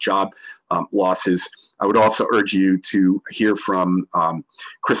 related job losses, I would also urge you to hear from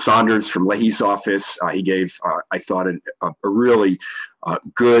Chris Saunders from Leahy's office. He gave, I thought, a really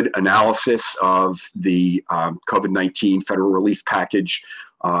good analysis of the COVID-19 federal relief package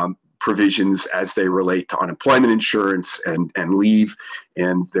provisions as they relate to unemployment insurance and leave.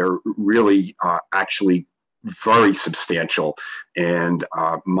 And they're really actually very substantial. And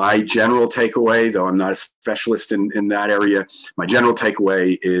my general takeaway, though I'm not a specialist in that area, my general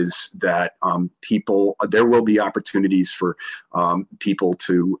takeaway is that there will be opportunities for people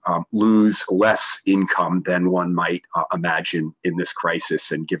to lose less income than one might imagine in this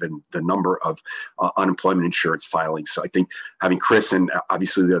crisis, and given the number of unemployment insurance filings. So I think having Chris and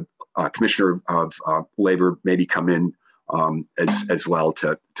obviously the Commissioner of Labor maybe come in as well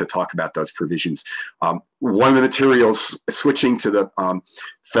to talk about those provisions. One of the materials, switching to the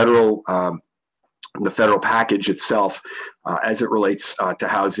federal package itself, as it relates to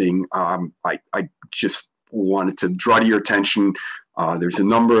housing, I just wanted to draw to your attention. There's a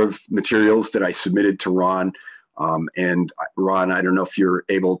number of materials that I submitted to Ron. And Ron, I don't know if you're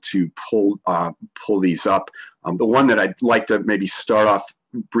able to pull these up. The one that I'd like to maybe start off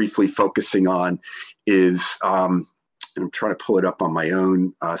briefly focusing on is, and I'm trying to pull it up on my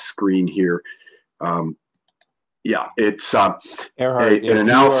own screen here. Yeah, it's an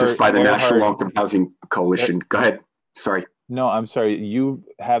analysis by the National Long-Term Housing Coalition. Go ahead. Sorry. No, I'm sorry. You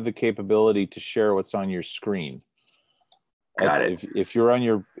have the capability to share what's on your screen. Got it. If you're on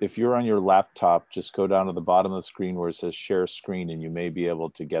your laptop, just go down to the bottom of the screen where it says share screen, and you may be able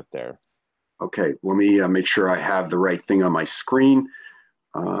to get there. Okay, let me make sure I have the right thing on my screen.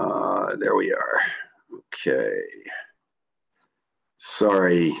 There we are. Okay.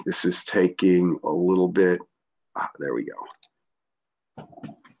 Sorry, this is taking a little bit. There we go.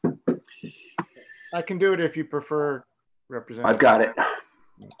 I can do it if you prefer, Representative. I've got it.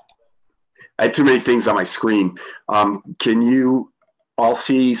 I had too many things on my screen. Can you all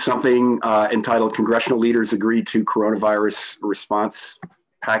see something entitled "Congressional Leaders Agree to Coronavirus Response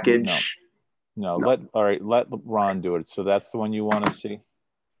Package"? No. Let Ron do it. So that's the one you want to see?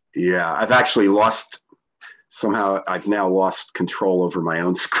 Yeah, I've actually lost. Somehow I've now lost control over my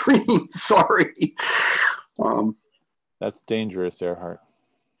own screen. Sorry. That's dangerous, Earhart.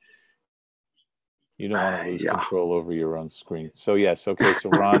 You don't want to lose control over your own screen. So yes, okay. So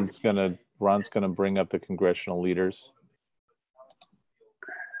Ron's gonna bring up the congressional leaders.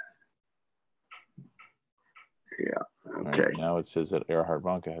 Yeah. Okay. Right, now it says that Earhart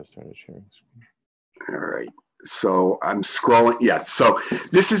Bonka has started sharing screen. All right. So I'm scrolling. Yeah. So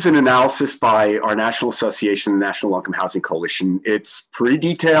this is an analysis by our National Association, the National Long-Term Housing Coalition. It's pretty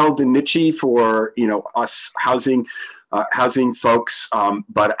detailed and niche for us housing folks,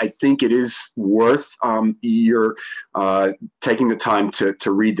 but I think it is worth your taking the time to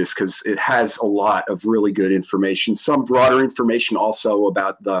read this, because it has a lot of really good information. Some broader information also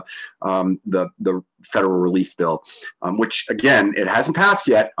about the federal relief bill, which again, it hasn't passed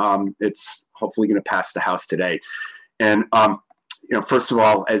yet. It's hopefully going to pass the House today. And first of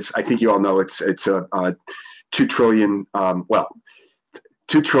all, as I think you all know, it's a $2 trillion.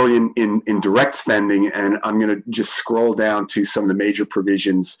 $2 trillion in direct spending, and I'm going to just scroll down to some of the major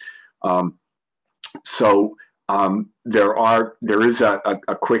provisions. There is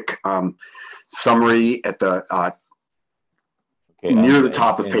a quick summary at the near the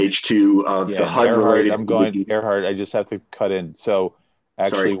top of page 2 of the HUD related. Earhart, I just have to cut in. So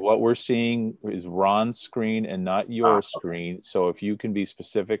actually, what we're seeing is Ron's screen and not your screen. So if you can be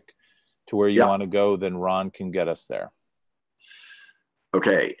specific to where you want to go, then Ron can get us there.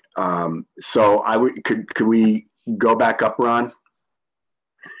 Okay, so could we go back up, Ron?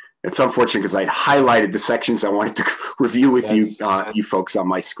 It's unfortunate because I highlighted the sections I wanted to review with you folks on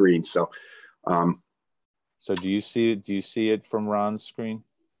my screen. So, so do you see it? Do you see it from Ron's screen?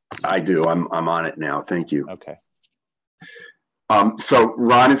 I do. I'm on it now. Thank you. Okay. So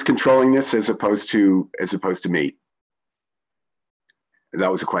Ron is controlling this as opposed to me.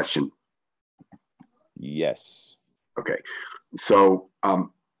 That was a question. Yes. Okay. So,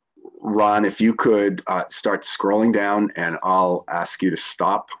 Ron, if you could start scrolling down, and I'll ask you to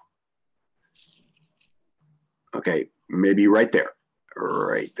stop. Okay, maybe right there.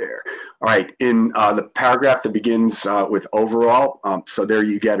 Right there. All right, in the paragraph that begins with overall, so there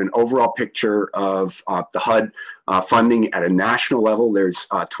you get an overall picture of the HUD funding at a national level. There's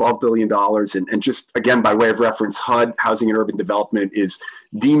 $12 billion. And just again, by way of reference, HUD, Housing and Urban Development, is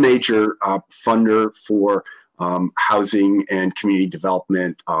the major funder for housing and community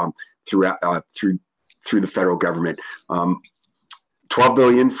development through the federal government. 12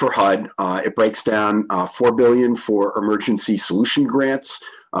 billion for HUD. It breaks down 4 billion for emergency solution grants,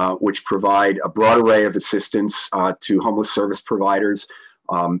 which provide a broad array of assistance to homeless service providers.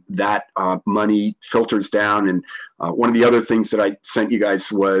 that money filters down. And one of the other things that I sent you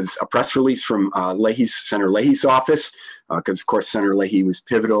guys was a press release from Senator Leahy's office, because of course Senator Leahy was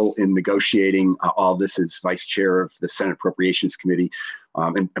pivotal in negotiating all this as vice chair of the Senate Appropriations Committee.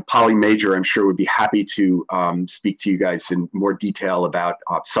 And Polly Major, I'm sure, would be happy to speak to you guys in more detail about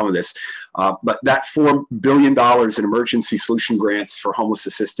some of this. But that $4 billion in emergency solution grants for homeless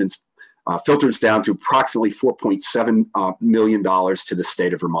assistance filters down to approximately $4.7 million to the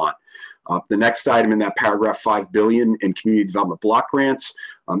state of Vermont. The next item in that paragraph, $5 billion in community development block grants.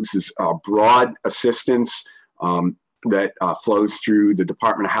 This is broad assistance that flows through the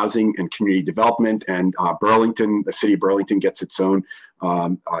Department of Housing and Community Development, and Burlington, the city of Burlington gets its own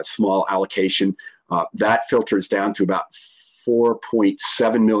small allocation. That filters down to about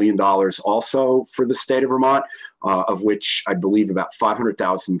 $4.7 million also for the state of Vermont, of which I believe about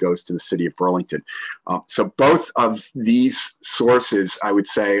 $500,000 goes to the city of Burlington. So both of these sources, I would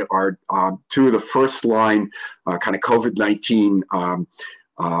say, are two of the first line kind of COVID-19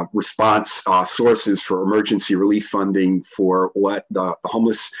 response sources for emergency relief funding for what the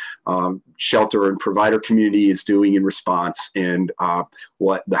homeless shelter and provider community is doing in response, and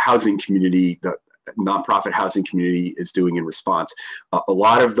what the housing community, the nonprofit housing community, is doing in response. A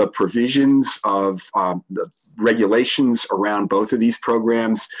lot of the provisions of the regulations around both of these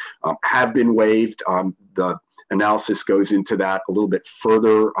programs have been waived. The analysis goes into that a little bit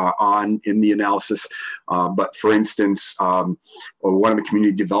further on in the analysis. But for instance, one of the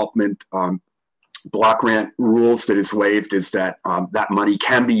community development block grant rules that is waived is that that money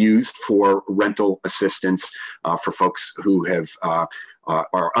can be used for rental assistance for folks who have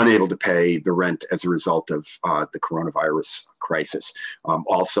are unable to pay the rent as a result of the coronavirus crisis.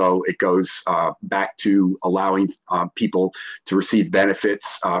 Also, it goes back to allowing people to receive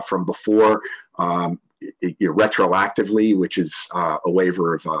benefits from before, retroactively, which is a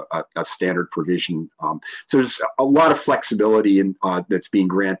waiver of a standard provision. So there's a lot of flexibility in, that's being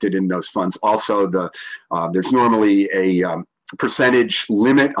granted in those funds. Also, there's normally a percentage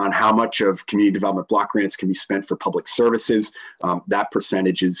limit on how much of community development block grants can be spent for public services. That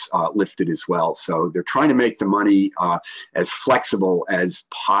percentage is lifted as well. So they're trying to make the money as flexible as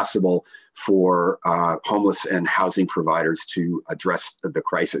possible for homeless and housing providers to address the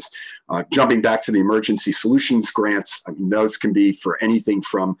crisis. Jumping back to the emergency solutions grants, I mean, those can be for anything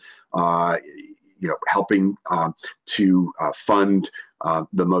from helping to fund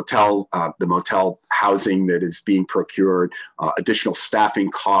the motel housing that is being procured, additional staffing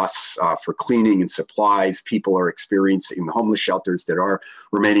costs for cleaning and supplies people are experiencing in the homeless shelters that are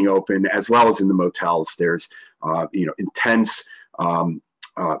remaining open, as well as in the motels. There's intense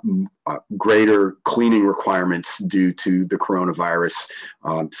greater cleaning requirements due to the coronavirus.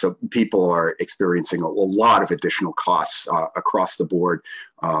 So people are experiencing a lot of additional costs across the board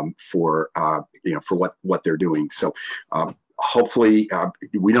for what they're doing. So hopefully,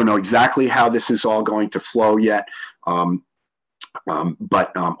 we don't know exactly how this is all going to flow yet.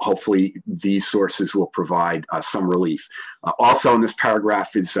 But hopefully these sources will provide some relief. Also in this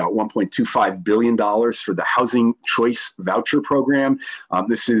paragraph is $1.25 billion for the Housing Choice Voucher Program.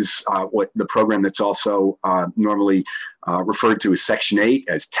 This is what the program that's also normally referred to as Section 8,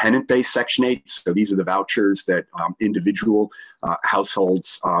 as tenant-based Section 8. So these are the vouchers that individual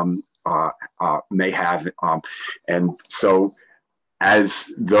households may have. And so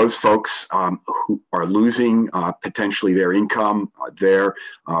as those folks who are losing potentially their income, their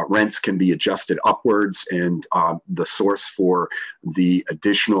rents can be adjusted upwards, and the source for the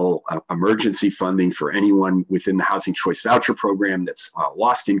additional emergency funding for anyone within the Housing Choice Voucher Program that's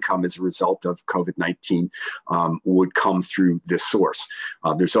lost income as a result of COVID-19 would come through this source.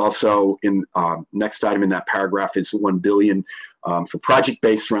 There's also, in next item in that paragraph is $1 billion for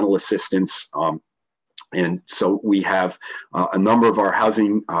project-based rental assistance. And so we have a number of our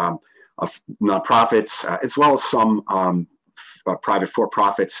housing nonprofits, as well as some private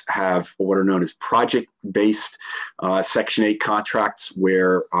for-profits, have what are known as project-based Section 8 contracts,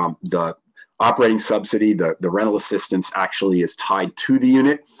 where the operating subsidy, the rental assistance, actually is tied to the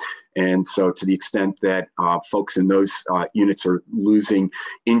unit. And so to the extent that folks in those units are losing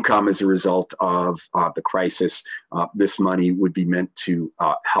income as a result of the crisis, this money would be meant to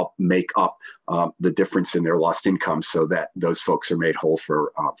help make up the difference in their lost income, so that those folks are made whole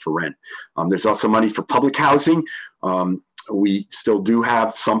for rent. There's also money for public housing. We still do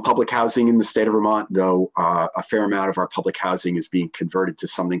have some public housing in the state of Vermont, though a fair amount of our public housing is being converted to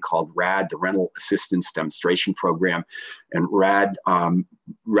something called RAD, the Rental Assistance Demonstration Program. And RAD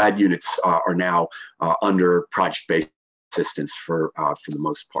units are now under project-based assistance for the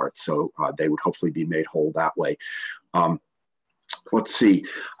most part. So they would hopefully be made whole that way. let's see.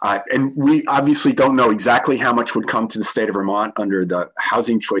 And we obviously don't know exactly how much would come to the state of Vermont under the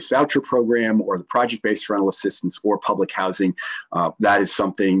Housing Choice Voucher Program or the project-based rental assistance or public housing. That is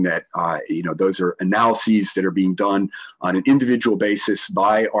something that, those are analyses that are being done on an individual basis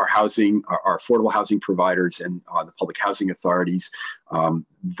by our affordable housing providers and the public housing authorities.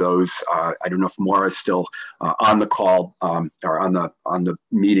 I don't know if Maura is still on the call or on the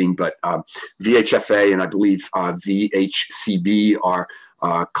meeting, but VHFA and I believe VHCB are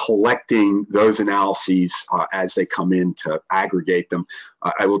collecting those analyses as they come in to aggregate them.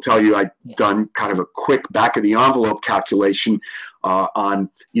 I will tell you, I've done kind of a quick back of the envelope calculation on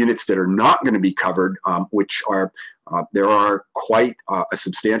units that are not going to be covered, which are, there are quite a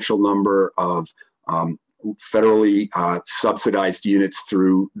substantial number of federally subsidized units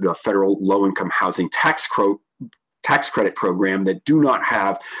through the federal low-income housing tax credit program that do not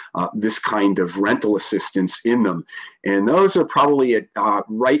have this kind of rental assistance in them. And those are probably at,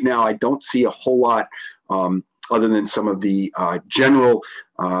 right now, I don't see a whole lot other than some of the general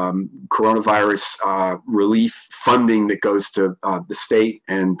coronavirus relief funding that goes to the state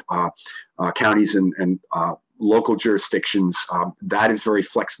and counties and local jurisdictions. That is very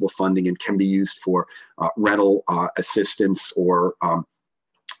flexible funding and can be used for rental assistance or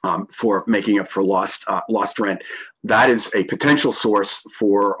for making up for lost rent. That is a potential source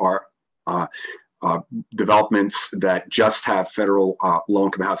for our developments that just have federal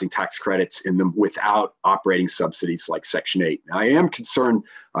low-income housing tax credits in them without operating subsidies like Section 8. Now, I am concerned,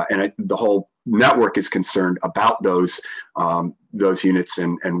 and the whole network is concerned about those units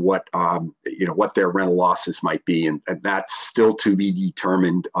and what what their rental losses might be, and that's still to be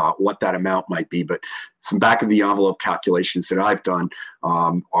determined what that amount might be. But some back of the envelope calculations that I've done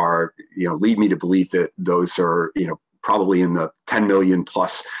are lead me to believe that those are probably in the $10 million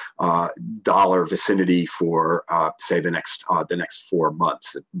plus dollar vicinity for say the next 4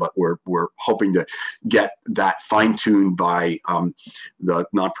 months. But we're hoping to get that fine tuned by the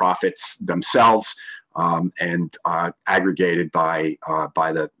nonprofits themselves and aggregated by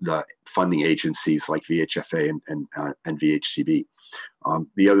the funding agencies like VHFA and VHCB.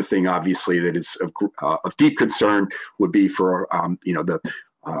 The other thing, obviously, that is of deep concern would be for the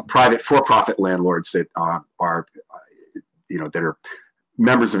private for-profit landlords that are that are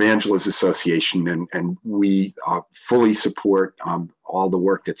members of Angela's Association, and we fully support all the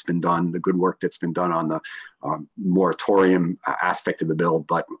work that's been done, the good work that's been done on the moratorium aspect of the bill.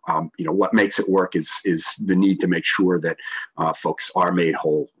 But what makes it work is the need to make sure that folks are made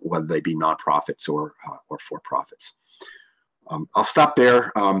whole, whether they be nonprofits or for-profits. I'll stop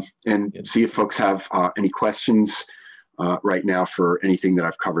there and see if folks have any questions right now for anything that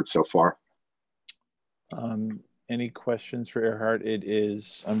I've covered so far. Any questions for Erhard? It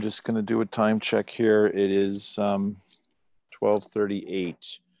is, I'm just going to do a time check here. It is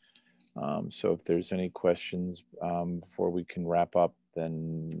 12:38. So if there's any questions before we can wrap up,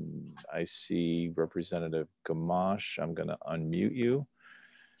 then I see Representative Gamache. I'm going to unmute you.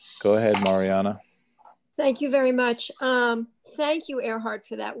 Go ahead, Mariana. Thank you very much. Thank you, Erhard,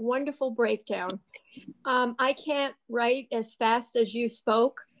 for that wonderful breakdown. I can't write as fast as you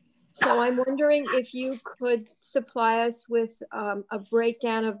spoke. So I'm wondering if you could supply us with a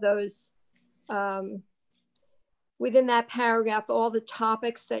breakdown of those, within that paragraph, all the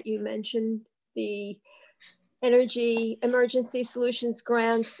topics that you mentioned, the energy emergency solutions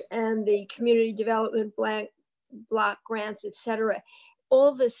grants and the community development block grants, et cetera.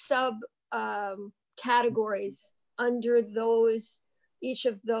 All the sub categories under those, each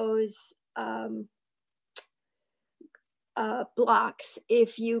of those blocks,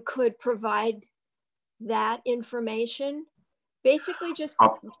 if you could provide that information, basically just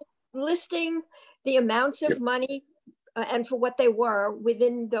listing the amounts of money and for what they were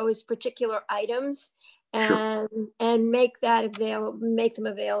within those particular items, and make that available, make them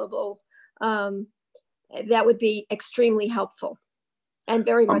available. That would be extremely helpful and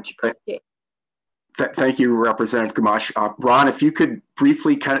very much appreciated. Thank you, Representative Gamache. Ron, if you could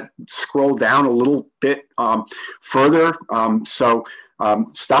briefly kind of scroll down a little bit further.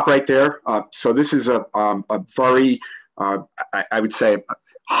 Stop right there. So this is a very, I would say,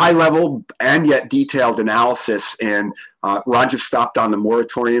 high level and yet detailed analysis. And Ron just stopped on the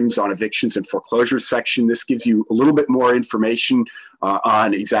moratoriums on evictions and foreclosures section. This gives you a little bit more information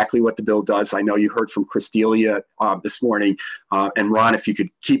on exactly what the bill does. I know you heard from Chris Delia this morning. And Ron, if you could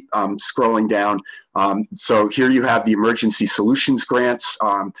keep scrolling down. So here you have the emergency solutions grants.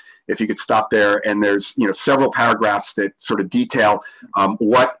 If you could stop there, and there's several paragraphs that sort of detail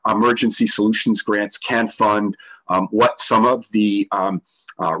what emergency solutions grants can fund, what some of the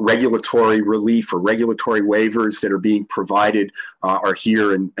regulatory relief or regulatory waivers that are being provided are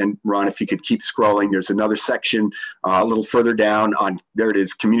here. And Ron, if you could keep scrolling, there's another section a little further down on, there it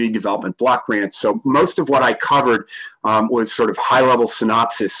is, community development block grants. So most of what I covered was sort of high-level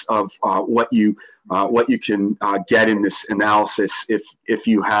synopsis of what you can get in this analysis if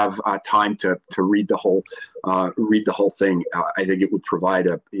you have time to read the whole thing. I think it would provide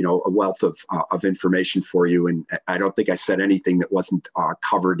a wealth of information for you, and I don't think I said anything that wasn't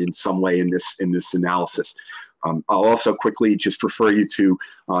covered in some way in this analysis. I'll also quickly just refer you to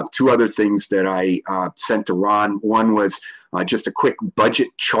two other things that I sent to Ron. One was just a quick budget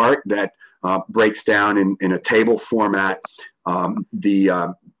chart that breaks down in a table format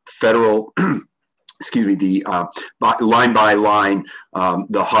the federal, excuse me, the line by line,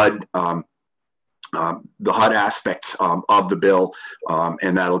 the HUD aspects of the bill,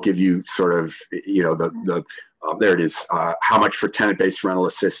 and that'll give you sort of, there it is, how much for tenant-based rental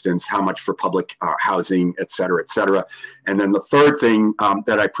assistance, how much for public housing, et cetera, et cetera. And then the third thing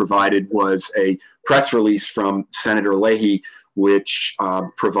that I provided was a press release from Senator Leahy, which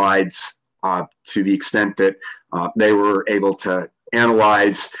provides, to the extent that they were able to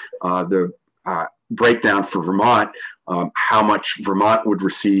analyze the breakdown for Vermont, how much Vermont would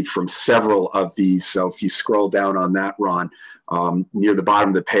receive from several of these. So if you scroll down on that, Ron, near the bottom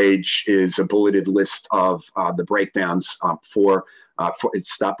of the page is a bulleted list of the breakdowns for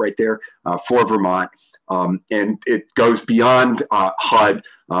stop right there, for Vermont. And it goes beyond HUD,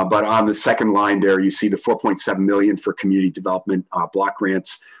 but on the second line there, you see the 4.7 million for community development block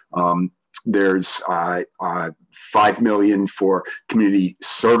grants. There's 5 million for community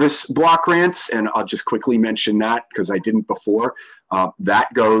service block grants, and I'll just quickly mention that because I didn't before. That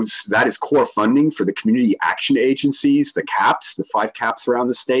is core funding for the community action agencies, the CAPs, the 5 CAPs around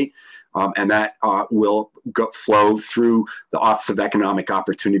the state, and that will flow through the Office of Economic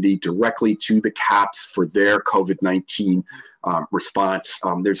Opportunity directly to the CAPs for their COVID-19 response.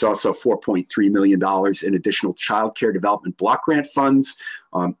 There's also $4.3 million in additional child care development block grant funds,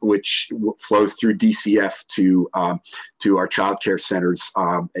 which flows through DCF to our child care centers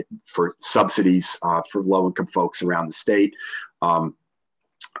for subsidies for low-income folks around the state.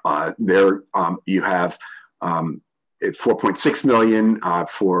 There you have 4.6 million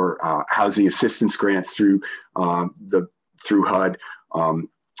for housing assistance grants through HUD.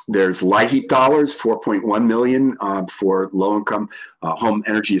 There's LIHEAP dollars, 4.1 million for low-income home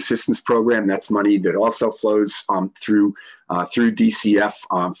energy assistance program. That's money that also flows through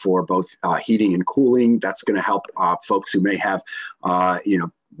DCF for both heating and cooling. That's going to help folks who may have,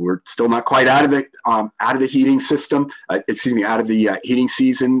 we're still not quite out of it, out of the heating system. Out of the heating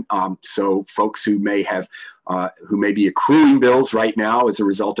season. So folks who may have, who may be accruing bills right now as a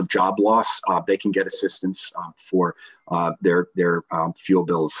result of job loss, they can get assistance for their fuel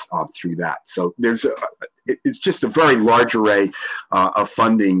bills through that. So it's just a very large array of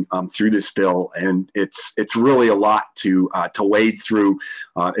funding through this bill, and it's really a lot to wade through.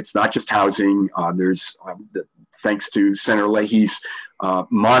 It's not just housing. There's thanks to Senator Leahy's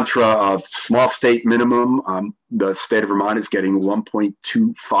mantra of small state minimum, the state of Vermont is getting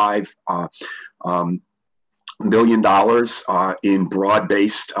 $1.25 billion in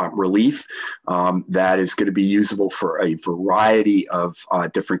broad-based relief that is going to be usable for a variety of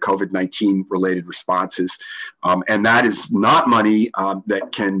different COVID-19 related responses. And that is not money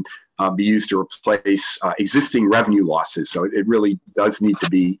that can be used to replace existing revenue losses. So it really does need to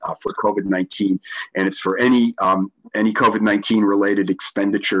be for COVID-19, and it's for any COVID-19 related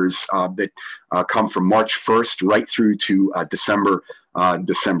expenditures that come from March 1st right through to December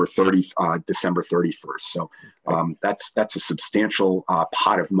 31st. So that's a substantial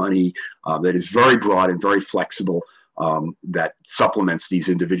pot of money that is very broad and very flexible, that supplements these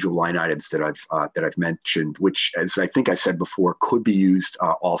individual line items that I've mentioned, which, as I think I said before, could be used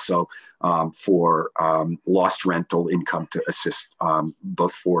also for lost rental income to assist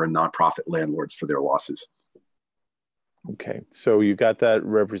both for and nonprofit landlords for their losses. Okay, so you got that,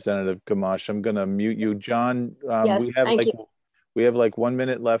 Representative Gamache. I'm going to mute you, John. Yes, we have like 1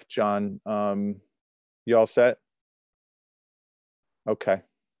 minute left, John. You all set? Okay.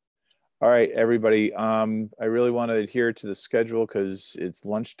 All right, everybody. I really want to adhere to the schedule because it's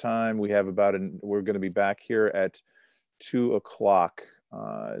lunchtime. We have we're going to be back here at 2 o'clock.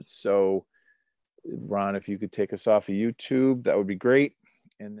 So, Ron, if you could take us off of YouTube, that would be great.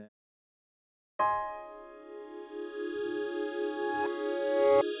 And then.